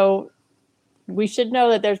 Like, so we should know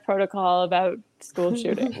that there's protocol about school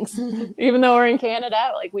shootings. Even though we're in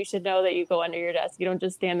Canada, like we should know that you go under your desk. You don't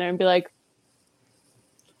just stand there and be like,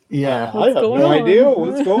 yeah, I have no idea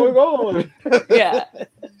what's going on. Yeah.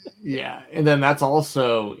 Yeah. And then that's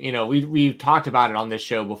also, you know, we've talked about it on this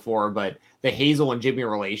show before, but the Hazel and Jimmy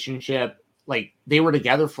relationship, like they were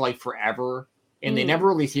together for like forever and they never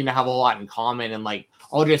really seemed to have a lot in common. And like,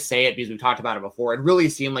 I'll just say it because we talked about it before. It really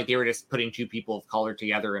seemed like they were just putting two people of color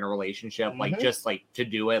together in a relationship, like just like to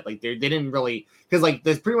do it. Like they didn't really, because like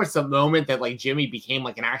there's pretty much the moment that like Jimmy became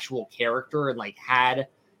like an actual character and like had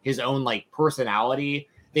his own like personality.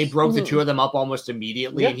 They broke the two of them up almost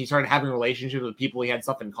immediately and he started having relationships with people he had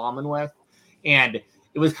stuff in common with. And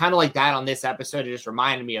it was kind of like that on this episode. It just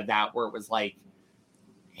reminded me of that, where it was like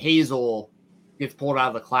Hazel gets pulled out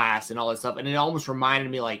of the class and all this stuff. And it almost reminded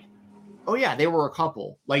me like, oh yeah, they were a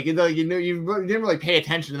couple. Like, you know, you didn't really pay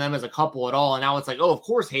attention to them as a couple at all. And now it's like, oh, of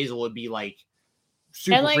course Hazel would be like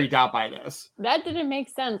super freaked out by this. That didn't make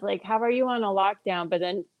sense. Like, how are you on a lockdown, but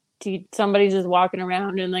then somebody's just walking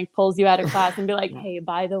around and like pulls you out of class and be like, hey,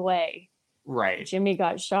 by the way, right, Jimmy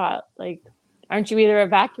got shot. Like, aren't you either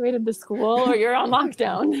evacuated the school or you're on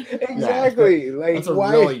lockdown? Exactly. Yeah, like, that's a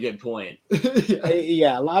really good point.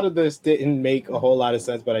 Yeah, a lot of this didn't make a whole lot of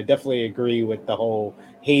sense, but I definitely agree with the whole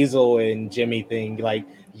Hazel and Jimmy thing. Like,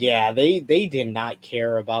 yeah, they did not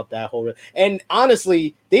care about that whole. And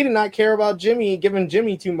honestly, they did not care about Jimmy, giving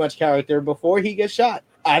Jimmy too much character before he gets shot.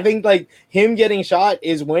 I think like him getting shot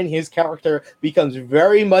is when his character becomes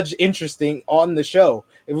very much interesting on the show.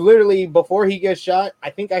 If literally before he gets shot,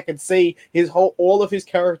 I think I could say all of his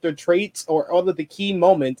character traits or all of the key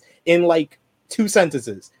moments in like 2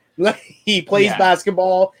 sentences. Like he plays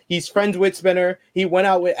basketball, he's friends with Spinner, he went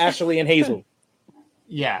out with Ashley and Hazel.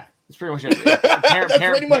 Yeah, it's pretty much it.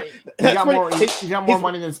 He got more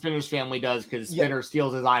money than Spinner's family does because Spinner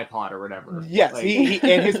steals his iPod or whatever. Yes, like, he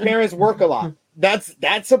and his parents work a lot.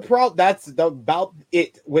 That's a problem. That's about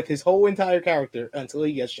it with his whole entire character until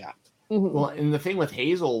he gets shot. Well, and the thing with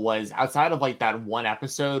Hazel was outside of like that one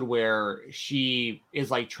episode where she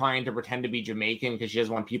is like trying to pretend to be Jamaican because she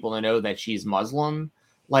doesn't want people to know that she's Muslim.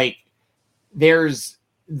 Like there's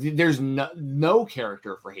no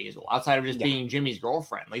character for Hazel outside of just being Jimmy's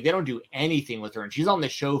girlfriend. Like they don't do anything with her, and she's on the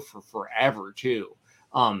show for forever too.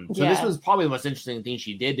 So this was probably the most interesting thing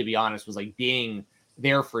she did, to be honest, was like being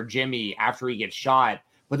there for Jimmy after he gets shot.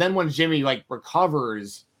 But then when Jimmy like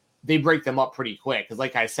recovers, they break them up pretty quick. Because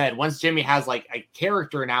like I said, once Jimmy has like a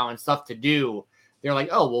character now and stuff to do, they're like,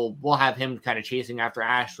 oh, well, we'll have him kind of chasing after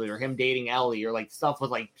Ashley or him dating Ellie or like stuff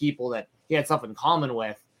with like people that he had stuff in common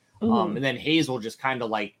with. And then Hazel just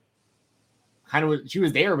she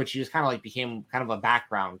was there, but she just kind of like became kind of a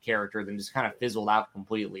background character, then just kind of fizzled out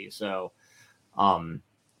completely. So,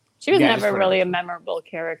 she was never really a memorable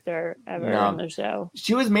character ever in the show.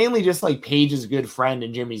 She was mainly just like Paige's good friend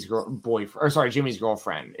and Jimmy's Jimmy's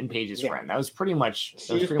girlfriend and Paige's friend. That was pretty much.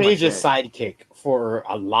 She was Paige's sidekick for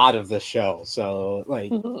a lot of the show. So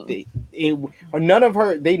like,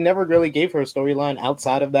 they never really gave her a storyline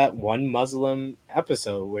outside of that one Muslim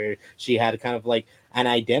episode where she had kind of like an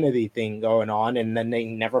identity thing going on, and then they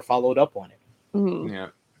never followed up on it.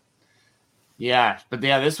 Yeah, but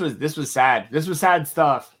this was sad. This was sad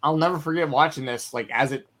stuff. I'll never forget watching this, like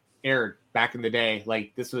as it aired back in the day.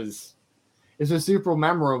 Like this was super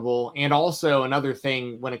memorable. And also another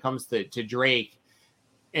thing when it comes to Drake,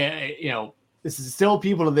 this is still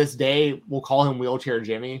people to this day will call him Wheelchair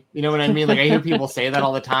Jimmy. You know what I mean? Like I hear people say that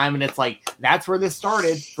all the time, and it's like that's where this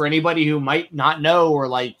started. For anybody who might not know, or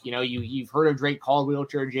like you've heard of Drake called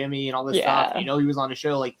Wheelchair Jimmy and all this stuff. He was on the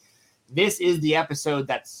show. Like this is the episode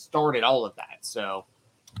that started all of that. So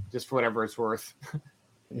just for whatever it's worth.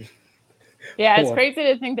 Yeah, it's crazy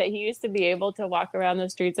to think that he used to be able to walk around the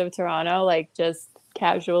streets of Toronto, like just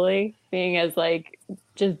casually being as like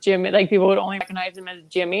just Jimmy. Like people would only recognize him as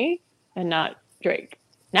Jimmy and not Drake.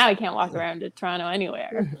 Now he can't walk around to Toronto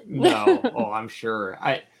anywhere. No. Oh, I'm sure.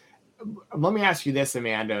 Let me ask you this,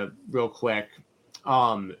 Amanda, real quick.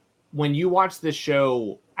 When you watched the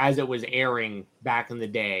show as it was airing back in the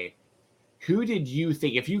day, who did you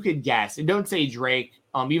think, if you could guess, and don't say Drake,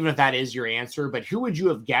 even if that is your answer, but who would you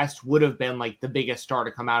have guessed would have been like the biggest star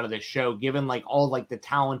to come out of this show, given like all like the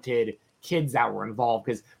talented kids that were involved?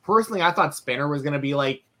 Because personally, I thought Spinner was going to be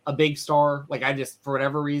like a big star. Like I just, for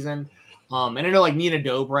whatever reason. And I know like Nina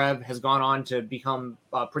Dobrev has gone on to become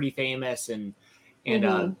pretty famous, and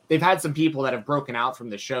they've had some people that have broken out from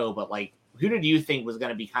the show, but like, who did you think was going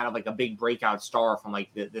to be kind of like a big breakout star from like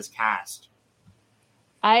this cast?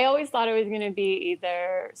 I always thought it was going to be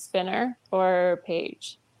either Spinner or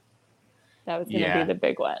Paige. That was going to be the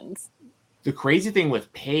big ones. The crazy thing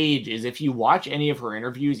with Paige is if you watch any of her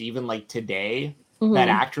interviews, even like today, that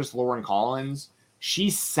actress Lauren Collins,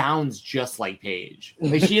 she sounds just like Paige.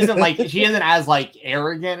 Like she isn't as like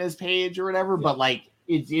arrogant as Paige or whatever, but like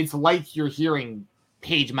it's like you're hearing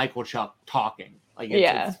Paige Michael Chuck talking. Like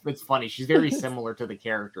it's funny. She's very similar to the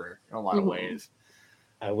character in a lot of ways.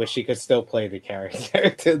 I wish she could still play the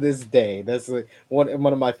character to this day. That's like one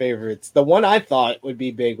of my favorites. The one I thought would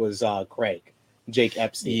be big was Jake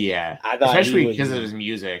Epstein. Yeah, I thought especially because of his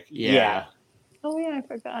music. Yeah. Oh yeah, I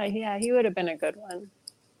forgot. Yeah, he would have been a good one.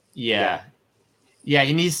 Yeah,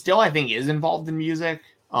 and he still, I think, is involved in music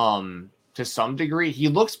to some degree. He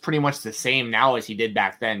looks pretty much the same now as he did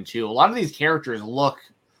back then too. A lot of these characters look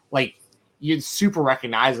like you're super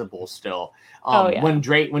recognizable still. When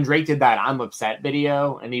Drake did that I'm Upset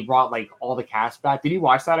video and he brought like all the cast back. Did you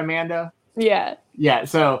watch that, Amanda? Yeah. Yeah.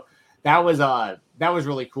 So that was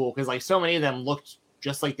really cool because like so many of them looked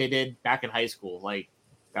just like they did back in high school. Like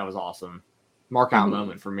that was awesome. Mark out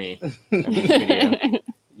moment for me.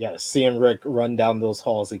 Yeah, seeing Rick run down those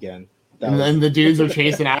halls again. Then the dudes are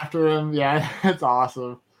chasing after him. Yeah, that's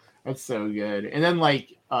awesome. That's so good. And then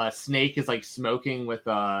like Snake is like smoking with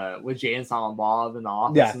Jay and Silent Bob in the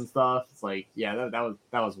office and stuff. It's like, yeah, that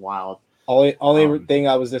was wild. Only thing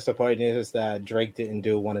I was disappointed in is that Drake didn't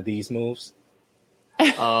do one of these moves.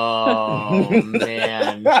 Oh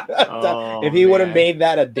man! If he would have made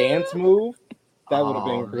that a dance move, that would have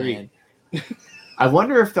been great. I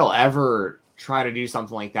wonder if they'll ever try to do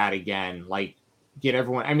something like that again. Like get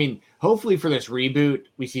everyone. I mean, hopefully for this reboot,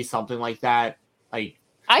 we see something like that. Like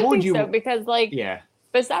I think so because like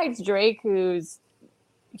besides Drake, who's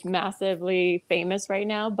massively famous right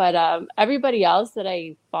now, but everybody else that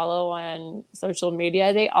I follow on social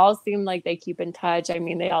media, they all seem like they keep in touch. I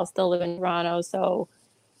mean, they all still live in Toronto, so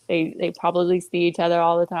they probably see each other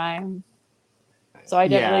all the time. So I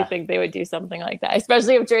definitely think they would do something like that,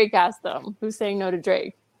 especially if Drake asked them. Who's saying no to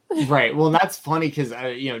Drake? Right. Well, that's funny because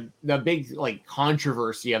the big like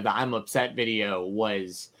controversy of the I'm Upset video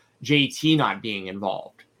was JT not being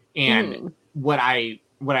involved. And what I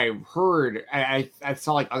heard, I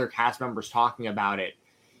saw like other cast members talking about it.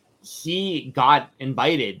 He got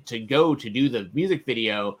invited to go to do the music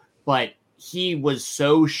video, but he was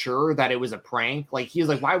so sure that it was a prank. Like, he was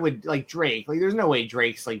like, why would, like, Drake, like, there's no way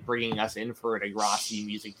Drake's like bringing us in for a Degrassi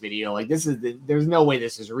music video. Like, there's no way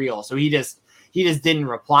this is real. So he just didn't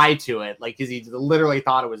reply to it. Like, cause he literally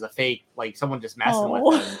thought it was a fake, like someone just messing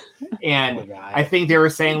with him. And I think they were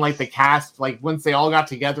saying like the cast, like once they all got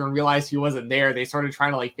together and realized he wasn't there, they started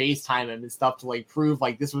trying to like FaceTime him and stuff to like prove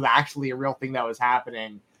like this was actually a real thing that was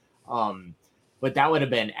happening. But that would have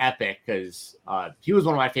been epic because he was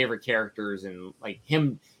one of my favorite characters, and like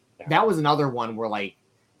him, that was another one where like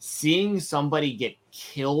seeing somebody get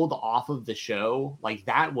killed off of the show, like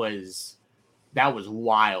that was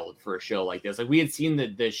wild for a show like this. Like, we had seen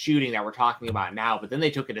the shooting that we're talking about now, but then they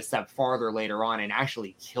took it a step farther later on and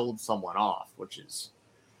actually killed someone off, which is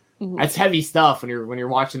that's heavy stuff when you're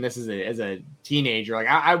watching this as a teenager. Like,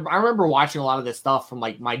 I remember watching a lot of this stuff from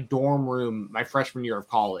like my dorm room, my freshman year of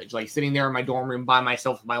college, like sitting there in my dorm room by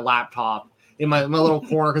myself with my laptop in my little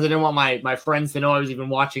corner because I didn't want my friends to know I was even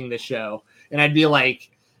watching this show. And I'd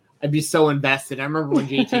be so invested. I remember when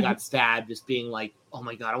JT got stabbed, just being like, oh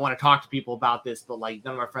my God, I want to talk to people about this, but like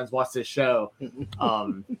none of my friends watch this show.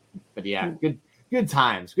 But yeah, good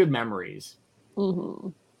times, good memories.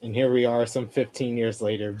 And here we are some 15 years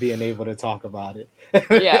later being able to talk about it.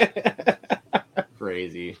 Yeah.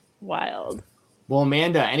 Crazy. Wild. Well,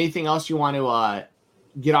 Amanda, anything else you want to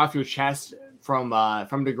get off your chest from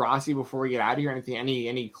Degrassi before we get out of here? Anything,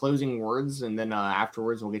 any closing words? And then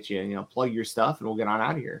afterwards we'll get you, plug your stuff and we'll get on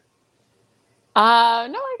out of here. No,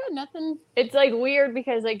 I got nothing. It's like weird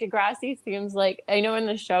because like Degrassi seems like, I know in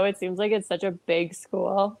the show it seems like it's such a big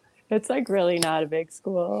school. It's like really not a big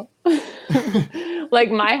school. Like,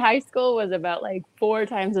 my high school was about like 4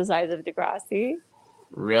 times the size of Degrassi.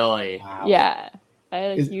 Really? Wow. Yeah. I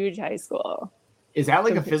had a huge high school. Is that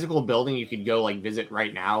like a physical building you could go like visit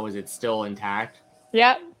right now? Is it still intact?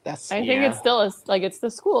 Yeah. I think it's still it's the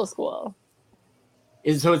school. So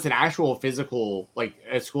it's an actual physical, like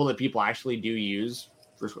a school that people actually do use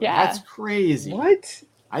for school. Yeah. That's crazy. What?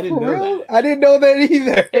 I didn't know that. I didn't know that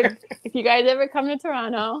either. If you guys ever come to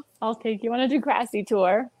Toronto, I'll take you on a Degrassi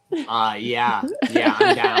tour. Yeah,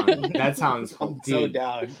 I'm down. That sounds so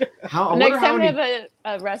down. Next time we have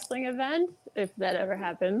a wrestling event, if that ever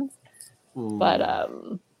happens. Ooh, but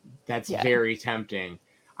that's very tempting.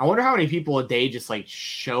 I wonder how many people a day just like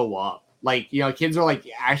show up. Like, kids are like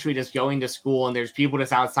actually just going to school, and there's people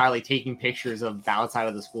just outside like taking pictures of the outside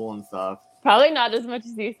of the school and stuff. Probably not as much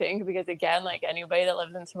as you think, because again, like anybody that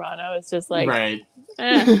lives in Toronto, it's just like, right.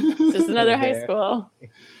 It's just another high school.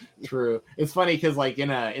 True. It's funny because like in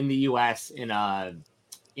the US, I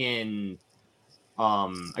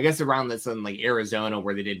guess around this in like Arizona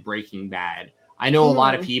where they did Breaking Bad, I know a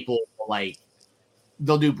lot of people like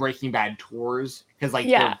they'll do Breaking Bad tours because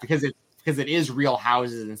it is real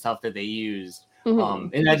houses and stuff that they used.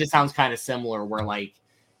 And that just sounds kind of similar where like,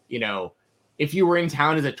 if you were in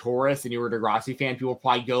town as a tourist and you were a Degrassi fan, people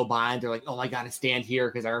probably go by and they're like, oh, I got to stand here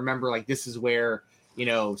because I remember like this is where,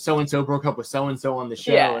 so-and-so broke up with so-and-so on the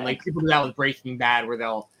show. Yeah. And like people do that with Breaking Bad where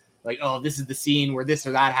they'll like, oh, this is the scene where this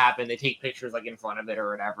or that happened. They take pictures like in front of it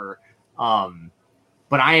or whatever.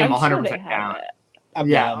 But I am 100% down. I'm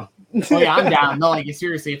down. Oh yeah, I'm down. No, like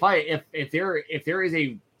seriously, if there is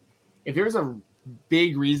a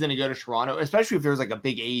big reason to go to Toronto, especially if there's like a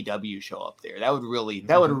big AEW show up there, that would really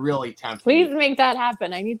tempt me. Please make that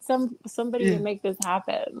happen. I need somebody to make this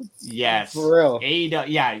happen. Yes, for real. AEW,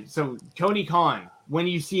 yeah. So Tony Khan, when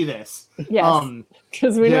you see this, yes,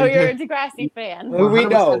 because we know you're a Degrassi fan. We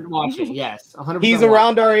know. Watching, yes, 100%. He's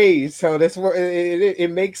around our age, so that's where it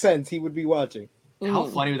makes sense. He would be watching. How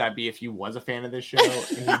funny would that be if he was a fan of this show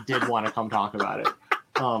and he did want to come talk about it?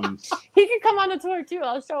 He could come on the tour too.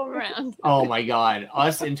 I'll show him around. Oh my God,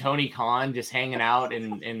 us and Tony Khan just hanging out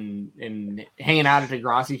and hanging out at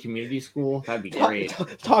Degrassi Community School. That'd be great.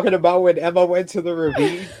 Talking about when Emma went to the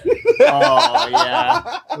ravine. Oh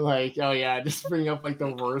yeah, just bring up like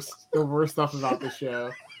the worst stuff about the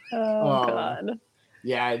show. Oh God.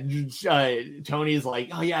 Yeah, Tony's like,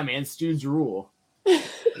 oh yeah, man, Stu's rule.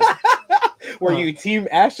 Were you Team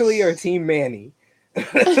Ashley or Team Manny?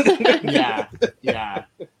 Yeah.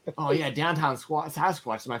 Oh yeah, Downtown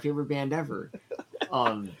Sasquatch is my favorite band ever.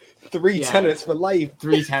 3 tenors for life.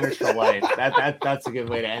 3 tenors for life. That's a good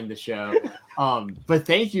way to end the show. But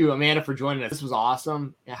thank you, Amanda, for joining us. This was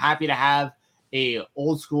awesome. Happy to have a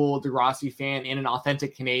old school Degrassi fan and an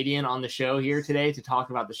authentic Canadian on the show here today to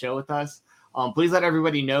talk about the show with us. Please let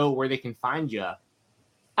everybody know where they can find you.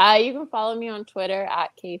 You can follow me on Twitter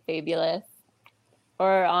at kfabulous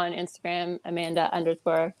or on Instagram,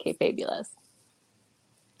 Amanda_kfabulous.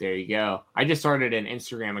 There you go. I just started an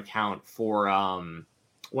Instagram account for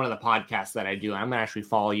one of the podcasts that I do. I'm gonna actually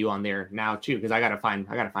follow you on there now too, because I gotta find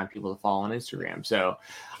people to follow on Instagram. So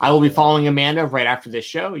I will be following Amanda right after this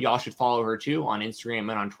show. Y'all should follow her too on Instagram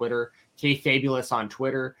and on Twitter. kfabulous on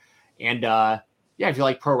Twitter. And yeah, if you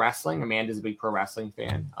like pro wrestling, Amanda's a big pro wrestling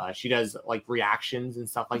fan. She does like reactions and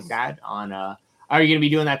stuff like that on are you going to be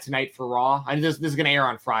doing that tonight for Raw? I mean, this is going to air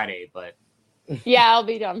on Friday, but yeah, I'll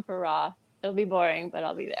be done for Raw. It'll be boring, but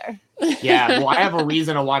I'll be there. Yeah, well, I have a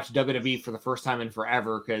reason to watch WWE for the first time in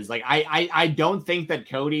forever because, like, I don't think that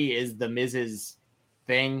Cody is the Miz's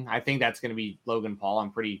thing. I think that's going to be Logan Paul.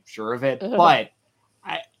 I'm pretty sure of it. But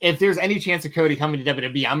if there's any chance of Cody coming to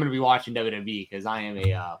WWE, I'm going to be watching WWE because I am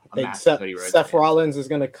a massive Cody Rhodes Seth fan. Rollins is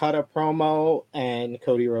going to cut a promo and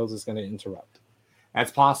Cody Rhodes is going to interrupt. That's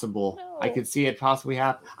possible. No. I could see it possibly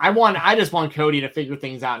happen. I just want Cody to figure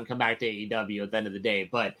things out and come back to AEW at the end of the day.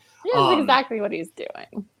 But that's exactly what he's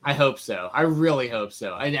doing. I hope so. I really hope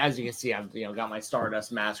so. And as you can see, I've got my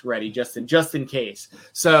Stardust mask ready just in case.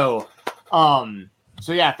 So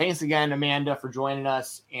yeah, thanks again, Amanda, for joining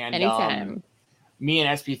us. And anytime. Me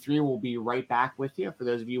and SP3 will be right back with you for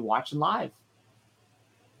those of you watching live.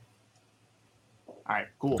 All right,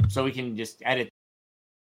 cool. So we can just edit.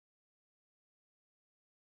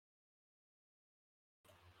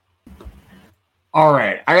 All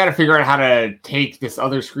right, I got to figure out how to take this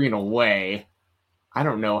other screen away. I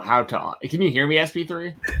don't know how to. Can you hear me,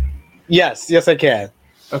 SP3? Yes, I can.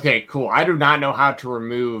 Okay, cool. I do not know how to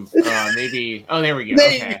remove. Maybe. Oh, there we go. There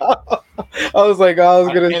Okay. you go. I was like, I was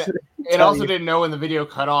gonna. It also didn't know when the video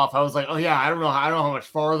cut off. I was like, oh yeah, I don't know how much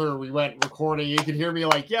farther we went recording. You could hear me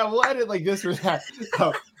like, yeah, we'll edit like this or that.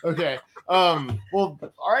 Oh, okay. Well,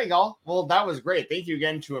 all right, y'all. Well, that was great. Thank you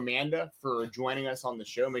again to Amanda for joining us on the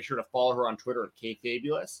show. Make sure to follow her on Twitter at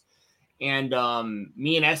kfabulous. And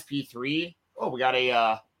me and SP3. Oh, we got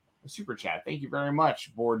a super chat. Thank you very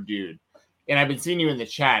much, Bored Dude. And I've been seeing you in the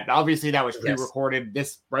chat. Obviously, that was pre-recorded. Yes.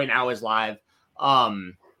 This right now is live.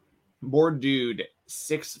 Bored Dude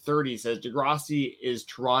 630 says Degrassi is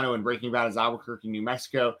Toronto and Breaking Bad is Albuquerque, New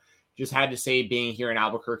Mexico. Just had to say, being here in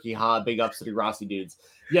Albuquerque, big ups to Degrassi dudes.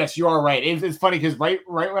 Yes, you are right. It's funny because right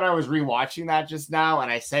when I was rewatching that just now, and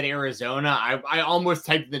I said Arizona, I almost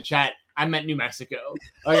typed in the chat, I meant New Mexico.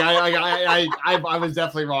 I was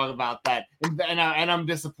definitely wrong about that, and I'm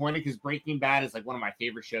disappointed because Breaking Bad is like one of my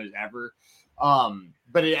favorite shows ever.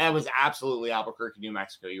 But it was absolutely Albuquerque, New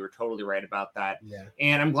Mexico. You were totally right about that. Yeah.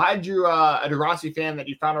 And I'm glad you're a Degrassi fan that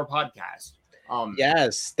you found our podcast.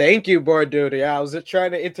 Yes, thank you, Bored Dude. Yeah, I was just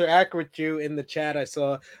trying to interact with you in the chat. I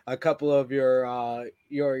saw a couple of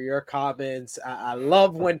your comments. I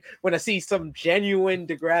love when I see some genuine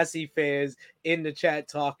Degrassi fans in the chat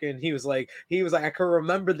talking. He was like, I can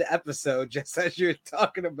remember the episode just as you're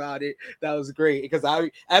talking about it. That was great because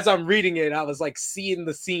as I'm reading it, I was like seeing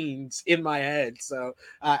the scenes in my head. So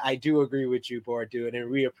I do agree with you, Bored Dude, and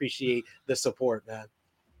we appreciate the support, man.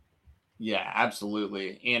 Yeah,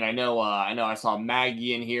 absolutely. And I know I saw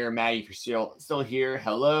Maggie in here. Maggie, if you're still here,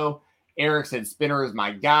 hello. Eric said Spinner is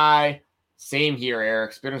my guy. Same here,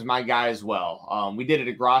 Eric. Spinner's my guy as well. We did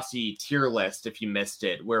a Degrassi tier list, if you missed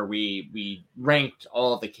it, where we ranked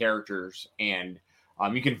all of the characters, and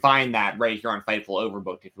you can find that right here on Fightful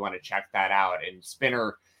Overbooked if you want to check that out. And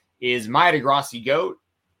Spinner is my Degrassi GOAT.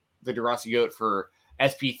 The Degrassi GOAT for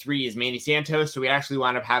SP3 is Manny Santos. So we actually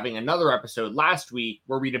wound up having another episode last week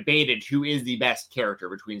where we debated who is the best character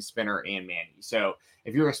between Spinner and Manny. So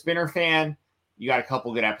if you're a Spinner fan, you got a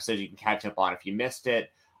couple good episodes you can catch up on if you missed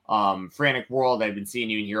it. Frantic World, I've been seeing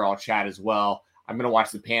you in here all chat as well. I'm going to watch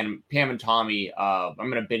the Pam and Tommy. I'm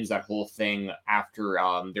going to binge that whole thing after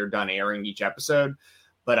they're done airing each episode.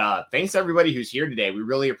 But thanks to everybody who's here today. We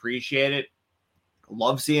really appreciate it.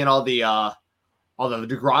 Love seeing all the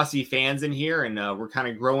Degrassi fans in here, and we're kind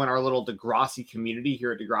of growing our little Degrassi community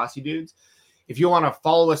here at Degrassi Dudes. If you want to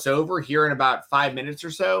follow us over here in about 5 minutes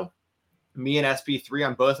or so, me and SP3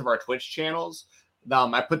 on both of our Twitch channels.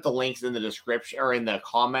 I put the links in the description or in the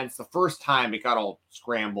comments. The first time it got all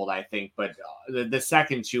scrambled, I think, but the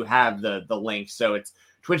second two have the link. So it's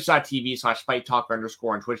twitch.tv/fighttalk_ and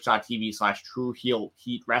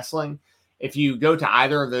twitch.tv/trueheat wrestling. If you go to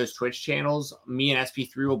either of those Twitch channels, me and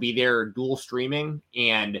SP3 will be there dual streaming,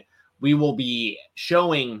 and we will be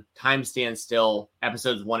showing Time Stand Still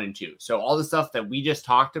episodes 1 and 2. So all the stuff that we just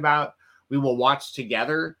talked about, we will watch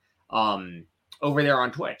together over there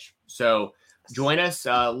on Twitch. So join us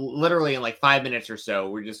literally in like 5 minutes or so.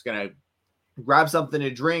 We're just going to grab something to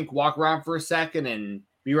drink, walk around for a second, and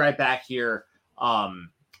be right back here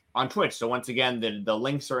on Twitch. So once again, the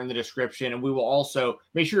links are in the description, and we will also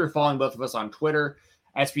make sure you're following both of us on Twitter,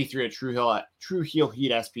 SP3 at True Heel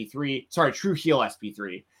Heat SP3. Sorry, True Heel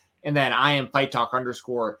SP3. And then I am Fight Talk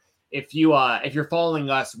 _ If you're following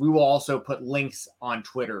us, we will also put links on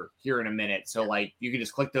Twitter here in a minute. So like you can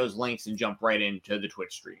just click those links and jump right into the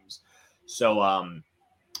Twitch streams. So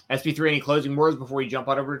SP3, any closing words before we jump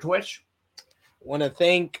on over to Twitch? Want to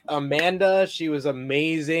thank Amanda. She was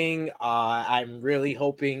amazing. I'm really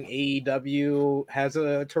hoping AEW has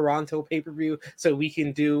a Toronto pay-per-view so we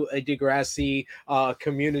can do a Degrassi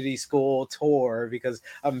community school tour, because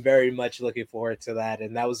I'm very much looking forward to that.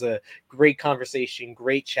 And that was a great conversation,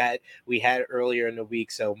 great chat we had earlier in the week.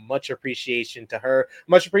 So much appreciation to her.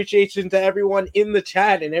 Much appreciation to everyone in the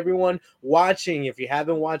chat and everyone watching. If you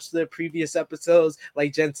haven't watched the previous episodes,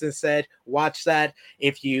 like Jensen said, watch that.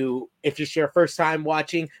 If it's your first time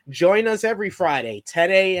watching, join us every Friday, 10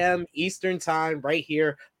 a.m. Eastern time, right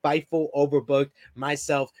here, Fightful Overbooked.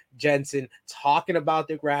 Myself, Jensen, talking about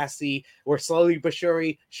Degrassi. We're slowly but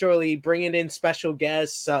surely bringing in special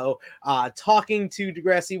guests. So talking to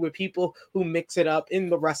Degrassi with people who mix it up in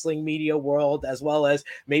the wrestling media world, as well as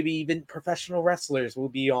maybe even professional wrestlers will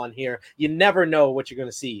be on here. You never know what you're going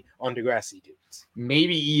to see on Degrassi Dudes.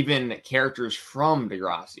 Maybe even characters from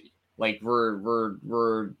Degrassi. Like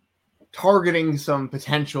we're targeting some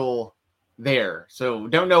potential there. So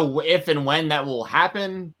don't know if and when that will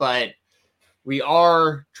happen, but we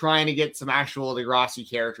are trying to get some actual Degrassi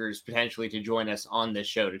characters potentially to join us on this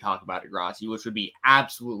show to talk about Degrassi, which would be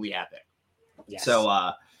absolutely epic. Yes.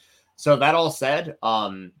 So that all said,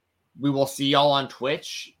 we will see y'all on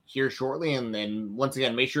Twitch here shortly. And then once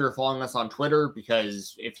again, make sure you're following us on Twitter,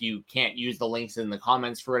 because if you can't use the links in the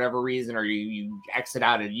comments for whatever reason, or you exit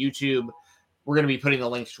out of YouTube, we're going to be putting the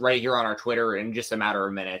links right here on our Twitter in just a matter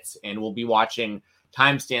of minutes. And we'll be watching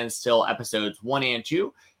Time Stands Still episodes 1 and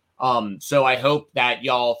 2. So I hope that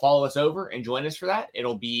y'all follow us over and join us for that.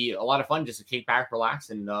 It'll be a lot of fun just to kick back,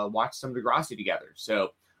 relax, and watch some Degrassi together. So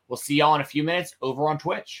we'll see y'all in a few minutes over on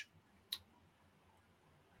Twitch.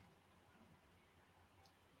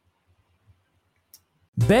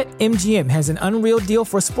 BetMGM has an unreal deal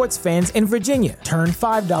for sports fans in Virginia. Turn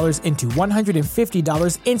 $5 into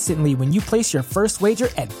 $150 instantly when you place your first wager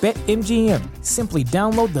at BetMGM. Simply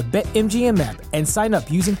download the BetMGM app and sign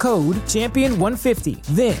up using code Champion150.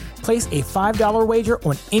 Then, place a $5 wager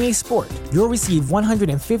on any sport. You'll receive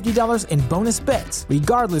 $150 in bonus bets,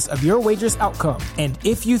 regardless of your wager's outcome. And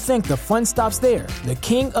if you think the fun stops there, the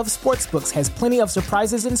King of Sportsbooks has plenty of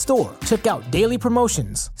surprises in store. Check out daily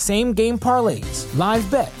promotions, same-game parlays, live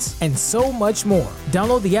bets, and so much more.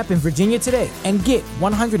 Download the app in Virginia today and get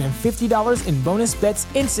 $150 in bonus bets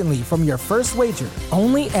instantly from your first wager.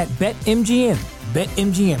 Only at BetMGM.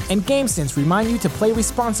 BetMGM and GameSense remind you to play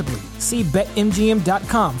responsibly. See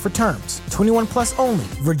BetMGM.com for terms. 21 plus only.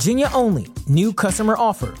 Virginia only. New customer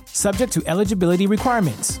offer. Subject to eligibility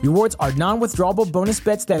requirements. Rewards are non-withdrawable bonus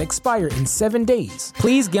bets that expire in 7 days.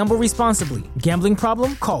 Please gamble responsibly. Gambling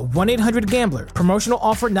problem? Call 1-800-GAMBLER. Promotional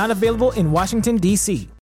offer not available in Washington, D.C.